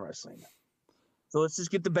all around wrestling. So let's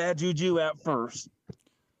just get the bad juju out first.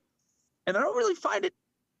 And I don't really find it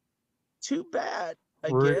too bad, I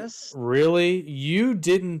guess. Really? You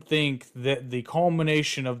didn't think that the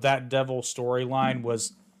culmination of that Devil storyline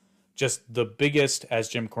was just the biggest, as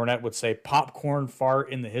Jim Cornette would say, popcorn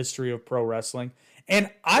fart in the history of pro wrestling?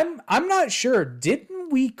 And I'm not sure.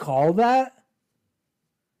 Didn't we call that?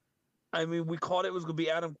 I mean, we called it was going to be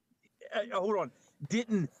Adam. Hold on.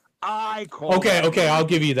 Didn't I call Okay, that okay, one? I'll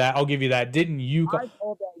give you that. Didn't you I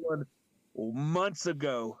called that one months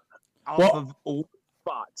ago off Well, of old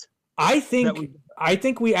spot. I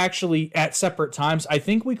think we actually, at separate times, I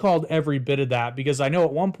think we called every bit of that, because I know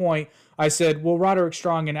at one point I said, well, Roderick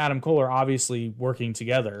Strong and Adam Cole are obviously working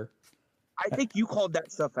together. I think you called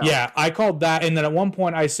that stuff out. Yeah, I called that, and then at one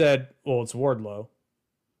point I said, well, it's Wardlow.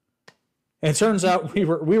 And it turns out we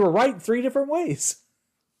were right 3 different ways.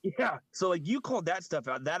 Yeah, so like you called that stuff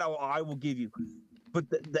out. That I will give you. But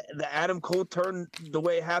the Adam Cole turn, the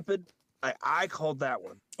way it happened, I called that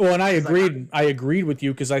one. Well, and I agreed. I agreed with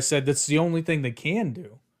you because I said that's the only thing they can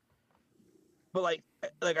do. But like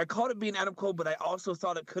I called it being Adam Cole, but I also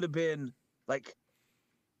thought it could have been like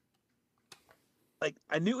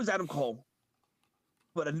I knew it was Adam Cole,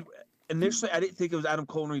 but initially I didn't think it was Adam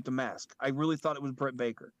Cole underneath the mask. I really thought it was Britt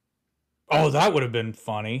Baker. Oh, that would have been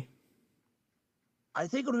funny. I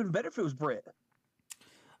think it would have been better if it was Britt.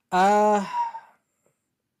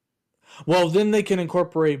 Well, then they can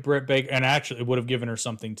incorporate Britt Baker, and actually it would have given her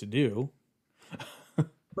something to do.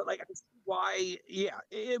 But like, why? Yeah,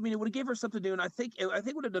 I mean, it would have given her something to do, and I think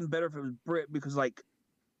it would have done better if it was Britt, because like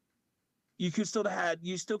you still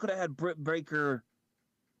could have had Britt Baker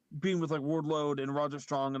being with like Wardlow and Roger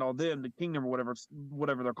Strong and all them, the Kingdom or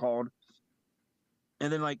whatever they're called,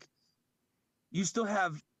 and then like you still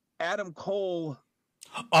have Adam Cole.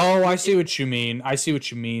 Oh, I see what you mean.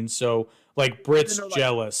 So like Britt's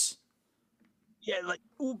jealous. Yeah, like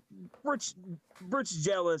Britt's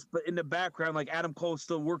jealous, but in the background, like Adam Cole's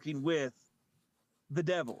still working with the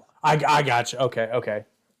Devil. I got you. Okay.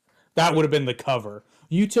 That would have been the cover.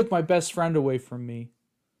 You took my best friend away from me.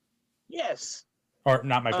 Yes. Or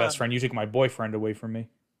not my best friend. You took my boyfriend away from me.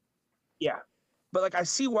 Yeah, but like I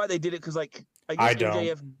see why they did it, because like I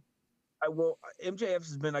guess MJF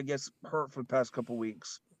has been, I guess, hurt for the past couple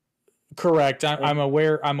weeks. Correct. I'm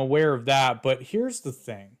aware of that, but here's the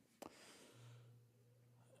thing.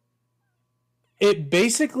 It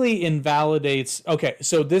basically invalidates. Okay,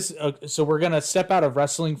 so so we're gonna step out of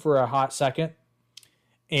wrestling for a hot second,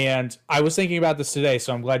 and I was thinking about this today,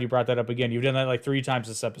 so I'm glad you brought that up again. You've done that like 3 times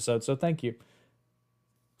this episode, so thank you.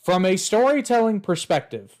 From a storytelling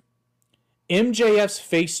perspective, MJF's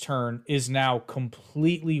face turn is now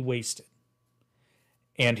completely wasted,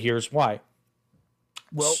 and here's why.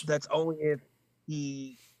 Well, that's only if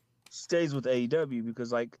he stays with AEW,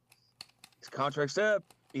 because like his contract's up.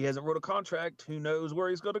 He hasn't wrote a contract. Who knows where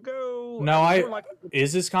he's going to go? No,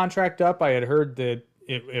 is his contract up? I had heard that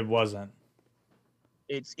it wasn't.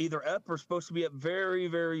 It's either up or supposed to be up very,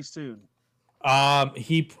 very soon.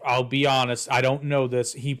 I'll be honest, I don't know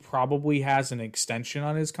this. He probably has an extension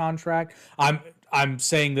on his contract. I'm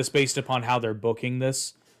saying this based upon how they're booking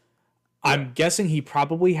this. Yeah. I'm guessing he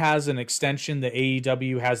probably has an extension. The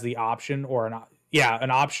AEW has the option, or an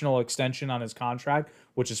optional extension on his contract,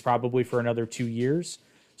 which is probably for another 2 years.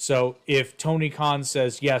 So if Tony Khan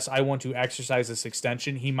says, yes, I want to exercise this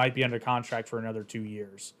extension, he might be under contract for another 2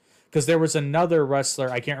 years. Because there was another wrestler,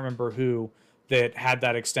 I can't remember who, that had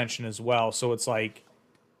that extension as well. So it's like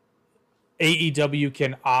AEW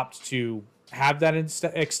can opt to have that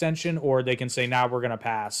extension, or they can say, now we're going to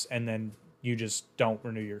pass, and then you just don't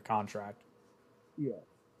renew your contract. Yeah.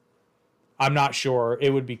 I'm not sure.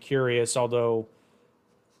 It would be curious, although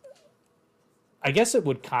I guess it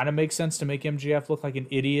would kind of make sense to make MJF look like an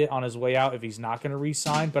idiot on his way out if he's not going to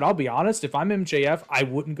re-sign. But I'll be honest, if I'm MJF, I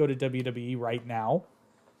wouldn't go to WWE right now.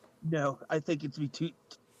 No, I think it'd be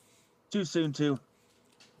too soon too.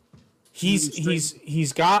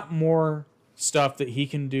 he's got more stuff that he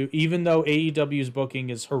can do. Even though AEW's booking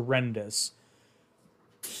is horrendous,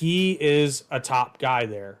 he is a top guy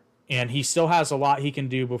there, and he still has a lot he can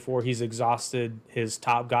do before he's exhausted his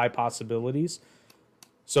top guy possibilities.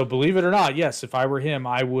 So believe it or not, yes, if I were him,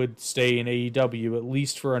 I would stay in AEW at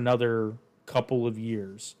least for another couple of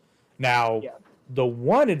years. Now, the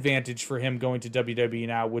one advantage for him going to WWE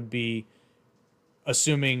now would be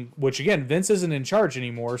assuming, which again, Vince isn't in charge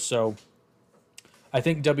anymore, so I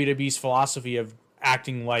think WWE's philosophy of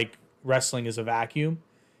acting like wrestling is a vacuum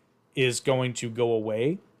is going to go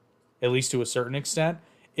away, at least to a certain extent.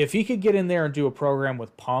 If he could get in there and do a program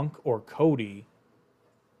with Punk or Cody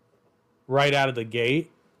right out of the gate,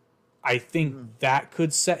 I think that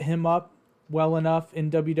could set him up well enough in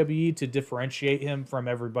WWE to differentiate him from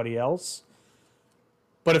everybody else.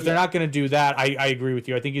 But if they're not going to do that, I agree with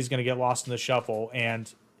you. I think he's going to get lost in the shuffle.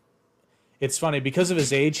 And it's funny, because of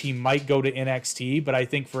his age, he might go to NXT, but I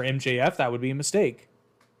think for MJF, that would be a mistake.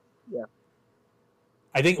 Yeah.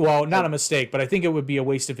 I think, well, not a mistake, but I think it would be a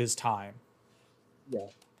waste of his time. Yeah.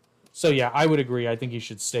 So, yeah, I would agree. I think he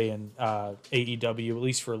should stay in AEW at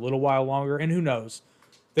least for a little while longer. And who knows?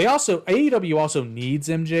 AEW also needs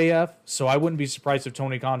MJF, so I wouldn't be surprised if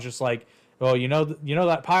Tony Khan's just like, well, you know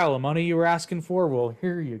that pile of money you were asking for? Well,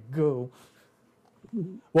 here you go.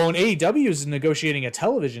 Well, and AEW is negotiating a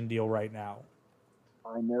television deal right now.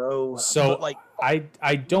 I know. So,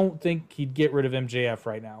 I don't think he'd get rid of MJF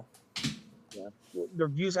right now. Yeah. The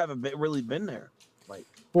reviews haven't really been there.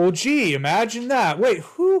 Well, gee, imagine that. Wait,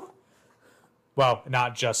 who? Well,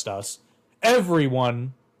 not just us.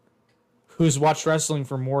 Everyone who's watched wrestling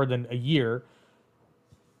for more than a year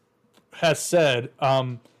has said,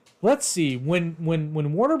 let's see, when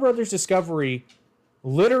Warner Brothers Discovery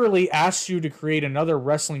literally asks you to create another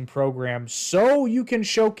wrestling program so you can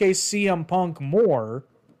showcase CM Punk more,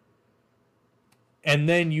 and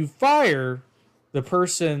then you fire the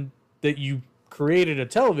person that you created a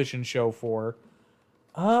television show for,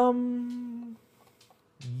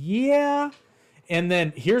 yeah. And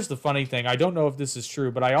then here's the funny thing. I don't know if this is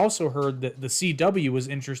true, but I also heard that the CW was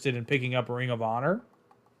interested in picking up Ring of Honor.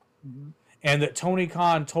 Mm-hmm. And that Tony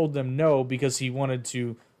Khan told them no because he wanted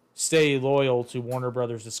to stay loyal to Warner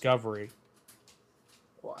Brothers Discovery.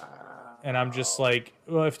 Wow. And I'm just like,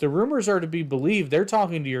 well, if the rumors are to be believed, they're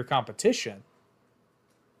talking to your competition.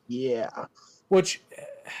 Yeah. Which,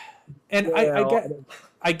 and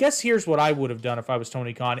I guess here's what I would have done if I was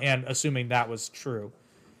Tony Khan, and assuming that was true,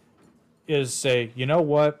 is say, you know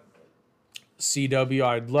what, CW,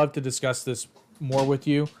 I'd love to discuss this more with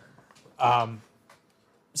you.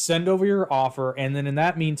 Send over your offer, and then in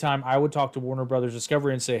that meantime, I would talk to Warner Brothers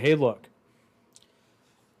Discovery and say, hey, look,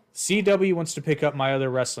 CW wants to pick up my other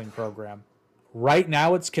wrestling program. Right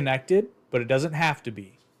now it's connected, but it doesn't have to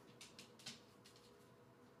be.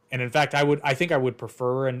 And in fact, I think I would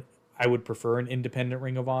prefer an independent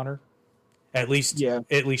Ring of Honor. At least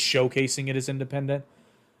showcasing it as independent.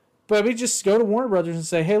 But we just go to Warner Brothers and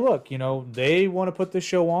say, hey, look, they want to put this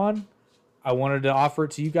show on. I wanted to offer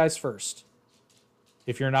it to you guys first.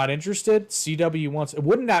 If you're not interested, CW wants.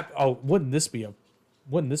 Wouldn't this be a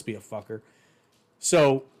fucker?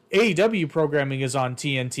 So AEW programming is on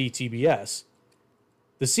TNT, TBS.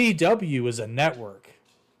 The CW is a network.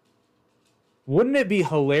 Wouldn't it be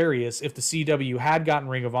hilarious if the CW had gotten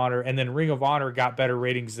Ring of Honor and then Ring of Honor got better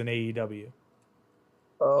ratings than AEW?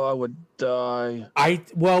 Oh, I would die.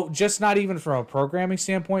 Just not even from a programming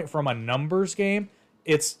standpoint, from a numbers game,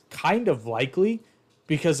 it's kind of likely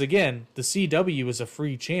because, again, the CW is a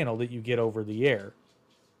free channel that you get over the air.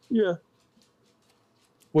 Yeah.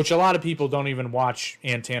 Which a lot of people don't even watch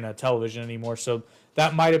antenna television anymore, so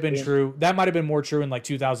that might have been true. That might have been more true in like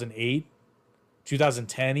 2008,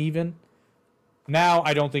 2010 even. Now,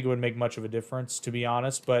 I don't think it would make much of a difference, to be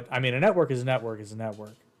honest, but, I mean, a network is a network is a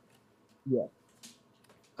network. Yeah.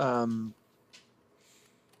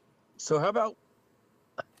 So how about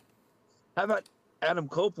Adam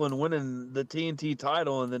Copeland winning the TNT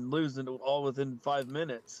title and then losing it all within 5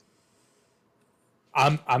 minutes?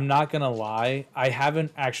 I'm not gonna lie, I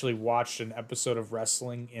haven't actually watched an episode of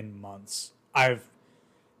wrestling in months. I've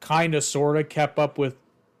kind of sort of kept up with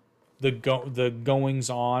the goings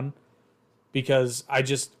on because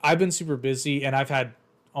I've been super busy and I've had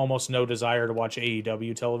almost no desire to watch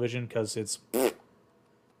AEW television because it's.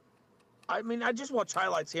 I mean, I just watch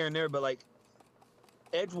highlights here and there, but like,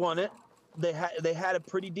 Edge won it. They had a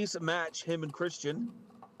pretty decent match, him and Christian,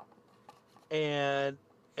 and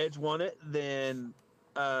Edge won it. Then,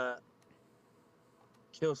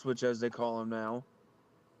 Killswitch, as they call him now,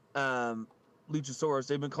 Luchasaurus.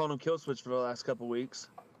 They've been calling him Killswitch for the last couple weeks.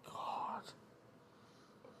 God.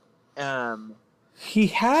 Um, He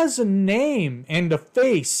has a name and a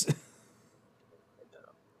face.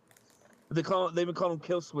 they've been calling him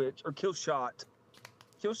Kill Switch or Kill Shot,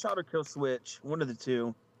 or Kill Switch, one of the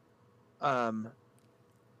two.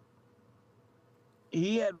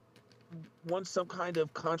 He had won some kind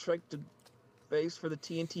of contract to face for the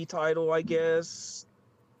TNT title, I guess.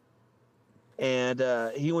 And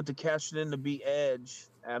he went to cash it in to beat Edge,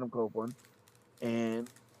 Adam Copeland. And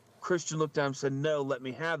Christian looked at him and said, "No, let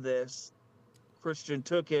me have this." Christian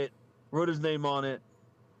took it, wrote his name on it,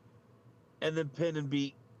 and then pinned and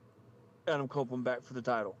beat Adam Copeland back for the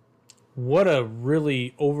title. What a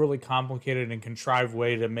really overly complicated and contrived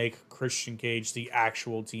way to make Christian Cage the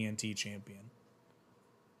actual TNT champion.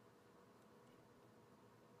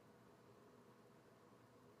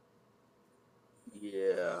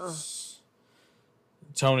 Yeah.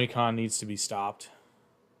 Tony Khan needs to be stopped.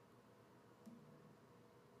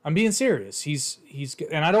 I'm being serious. He's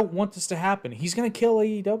and I don't want this to happen. He's going to kill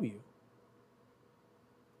AEW.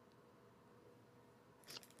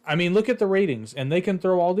 I mean, look at the ratings, and they can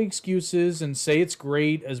throw all the excuses and say it's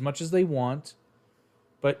great as much as they want,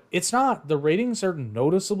 but it's not. The ratings are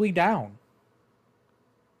noticeably down.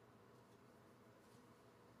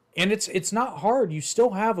 And it's not hard. You still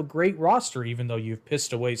have a great roster, even though you've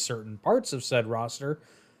pissed away certain parts of said roster.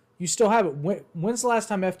 You still have it. When's the last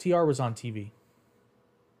time FTR was on TV?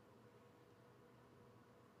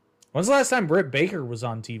 When's the last time Britt Baker was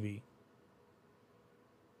on TV?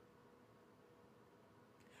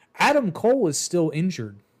 Adam Cole is still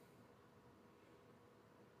injured.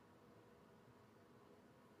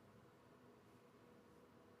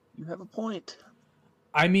 You have a point.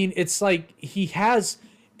 I mean, it's like he has...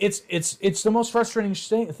 It's the most frustrating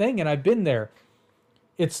thing, and I've been there.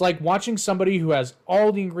 It's like watching somebody who has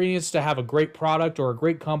all the ingredients to have a great product or a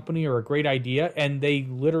great company or a great idea, and they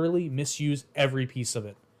literally misuse every piece of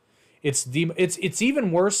it. It's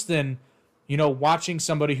even worse than, you know, watching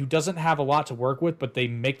somebody who doesn't have a lot to work with, but they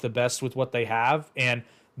make the best with what they have, and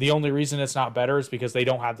the only reason it's not better is because they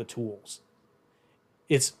don't have the tools.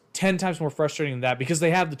 It's 10 times more frustrating than that because they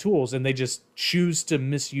have the tools and they just choose to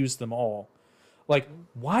misuse them all. Like,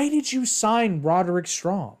 why did you sign Roderick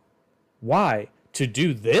Strong? Why? To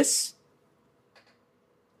do this?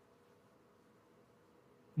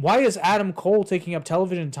 Why is Adam Cole taking up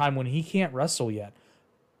television time when he can't wrestle yet?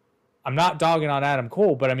 I'm not dogging on Adam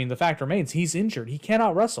Cole, but I mean, the fact remains, he's injured. He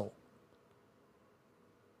cannot wrestle.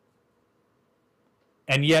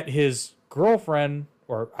 And yet his girlfriend,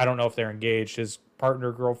 or I don't know if they're engaged, his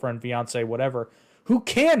partner, girlfriend, fiance, whatever, who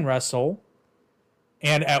can wrestle,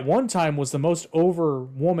 and at one time was the most over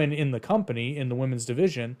woman in the company, in the women's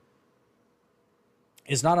division,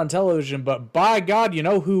 is not on television, but by God, you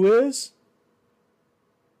know who is?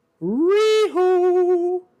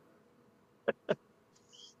 Riho!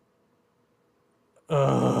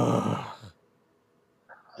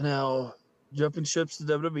 Now, jumping ships to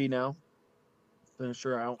WWE now. Finish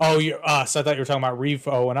her out. Oh, you're us. I thought you were talking about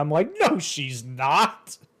Riho, and I'm like, no, she's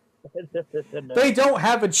not. No. They don't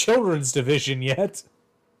have a children's division yet.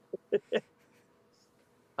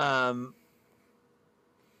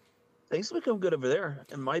 Things become good over there,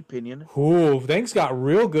 in my opinion. Ooh, things got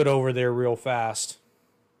real good over there real fast.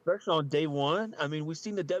 Especially on day one. I mean, we've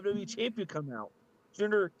seen the WWE champion come out.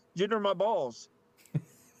 Jinder my balls.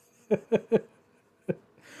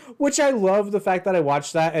 Which I love the fact that I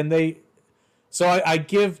watched that, and I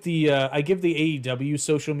give the AEW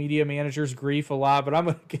social media managers grief a lot, but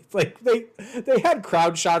I'm like they had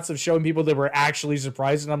crowd shots of showing people that were actually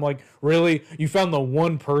surprised, and I'm like, really? You found the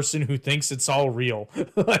one person who thinks it's all real?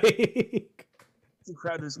 Like, the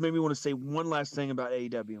crowd just made me want to say one last thing about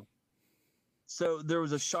AEW. So there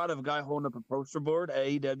was a shot of a guy holding up a poster board at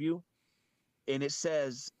AEW, and it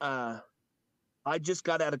says, "I just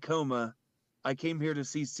got out of coma. I came here to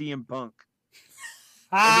see CM Punk."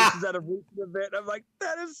 And this is at a recent event. I'm like,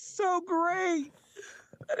 that is so great.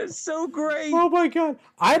 That is so great. Oh my God.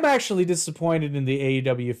 I'm actually disappointed in the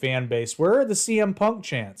AEW fan base. Where are the CM Punk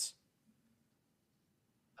chants?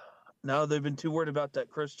 No, they've been too worried about that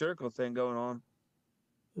Chris Jericho thing going on.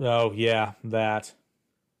 Oh yeah, that.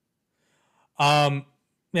 Yeah,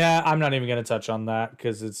 I'm not even going to touch on that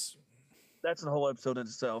because that's a whole episode in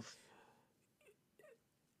itself.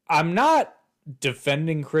 I'm not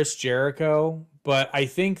defending Chris Jericho, but I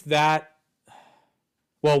think that...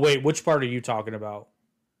 Well, wait, which part are you talking about?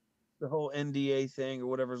 The whole NDA thing or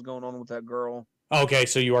whatever's going on with that girl. Okay,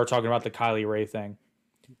 so you are talking about the Kylie Ray thing.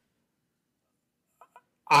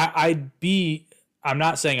 I'm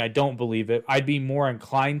not saying I don't believe it. I'd be more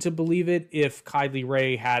inclined to believe it if Kylie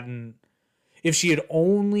Ray if she had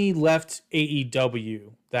only left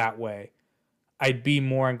AEW that way. I'd be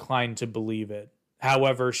more inclined to believe it.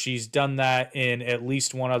 However, she's done that in at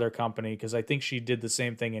least one other company because I think she did the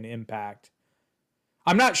same thing in Impact.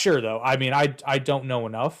 I'm not sure though. I mean, I don't know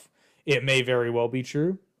enough. It may very well be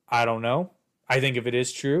true. I don't know. I think if it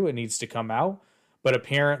is true, it needs to come out. But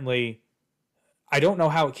apparently, I don't know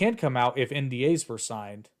how it can come out if NDAs were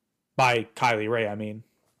signed by Kylie Ray. I mean,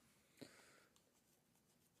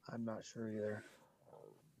 I'm not sure either.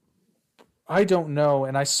 I don't know.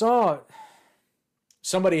 And I saw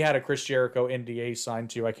somebody had a Chris Jericho NDA signed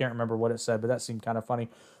too. I can't remember what it said, but that seemed kind of funny.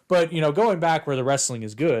 But, you know, going back where the wrestling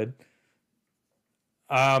is good.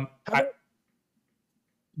 The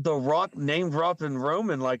Rock name dropping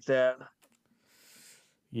Roman like that.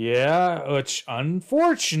 Yeah, which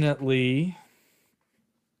unfortunately.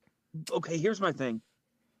 Okay, here's my thing.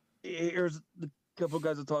 Here's the couple of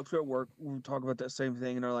guys that talk to at work. We talk about that same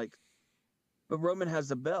thing, and they're like, but Roman has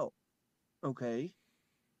the belt. Okay.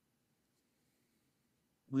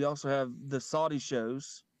 We also have the Saudi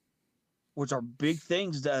shows, which are big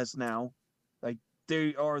things to us now. Like,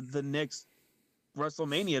 they are the next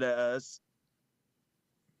WrestleMania to us.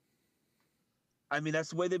 I mean, that's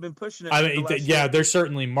the way they've been pushing it. I mean, yeah, they're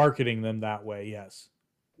certainly marketing them that way, yes.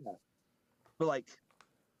 Yeah. But, like,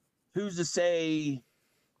 who's to say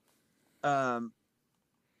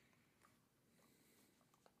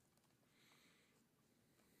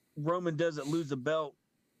Roman doesn't lose the belt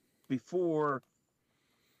before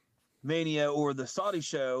Mania or the Saudi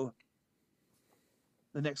show,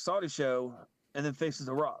 the next Saudi show, and then faces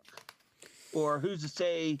The Rock? Or who's to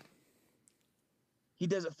say he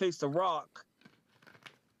doesn't face The Rock,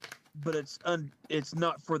 but it's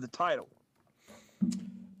not for the title?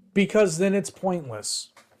 Because then it's pointless.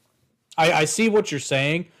 I see what you're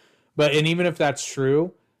saying, but and even if that's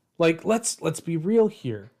true, like let's be real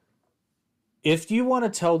here. If you want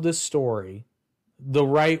to tell this story the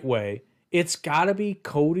right way, it's got to be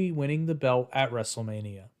Cody winning the belt at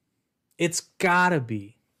WrestleMania. It's got to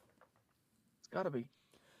be. It's got to be.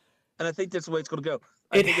 And I think that's the way it's going to go.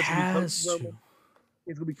 It has to.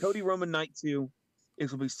 It's going to be Cody Roman night 2.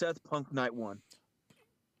 It's going to be Seth Punk night 1.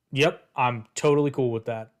 Yep, I'm totally cool with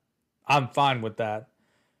that. I'm fine with that.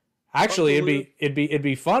 Actually, it'd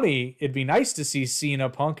be funny. It'd be nice to see Cena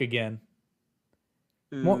Punk again.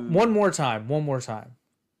 One more time.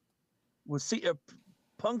 Well, see,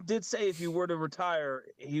 Punk did say if he were to retire,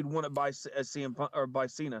 he'd want it by CM Punk or by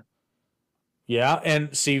Cena. Yeah,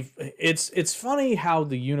 and see, it's funny how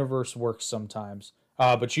the universe works sometimes.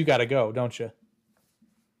 But you got to go, don't you?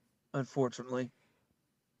 Unfortunately.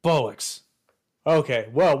 Bollocks. Okay,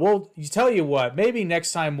 well, we'll tell you what. Maybe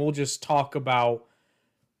next time we'll just talk about.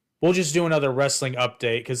 We'll just do another wrestling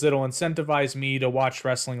update because it'll incentivize me to watch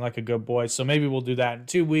wrestling like a good boy. So maybe we'll do that in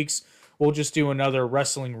 2 weeks. We'll just do another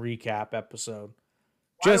wrestling recap episode.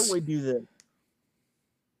 Why don't we do this?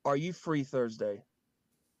 Are you free Thursday?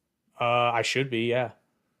 I should be, yeah.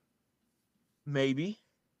 Maybe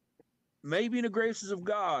in the graces of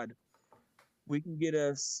God, we can get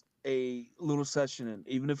us a little session in,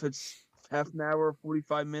 even if it's half an hour,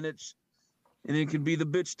 45 minutes. And it could be the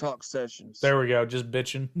bitch talk sessions. There we go, just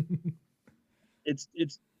bitching.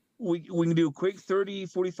 We can do a quick 30,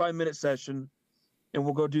 45-minute session, and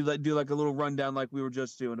we'll go do like a little rundown like we were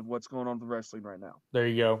just doing of what's going on with wrestling right now. There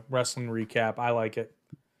you go, wrestling recap. I like it.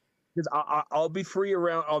 Because I'll be free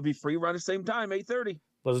around the same time, 8:30.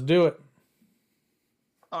 Let's do it.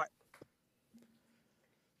 All right.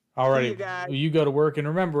 Alrighty, you go to work, and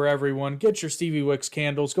remember, everyone, get your Stevie Wicks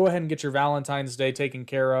candles. Go ahead and get your Valentine's Day taken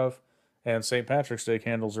care of. And St. Patrick's Day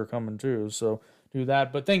candles are coming too, so do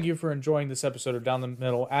that. But thank you for enjoying this episode of Down the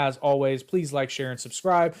Middle. As always, please like, share, and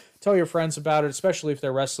subscribe. Tell your friends about it, especially if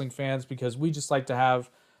they're wrestling fans, because we just like to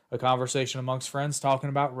have a conversation amongst friends talking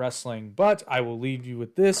about wrestling. But I will leave you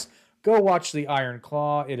with this. Go watch The Iron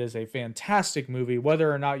Claw. It is a fantastic movie.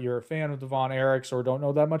 Whether or not you're a fan of the Von Erichs or don't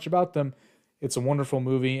know that much about them, it's a wonderful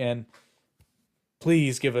movie, and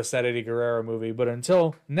please give us that Eddie Guerrero movie. But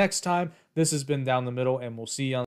until next time, this has been Down the Middle, and we'll see you on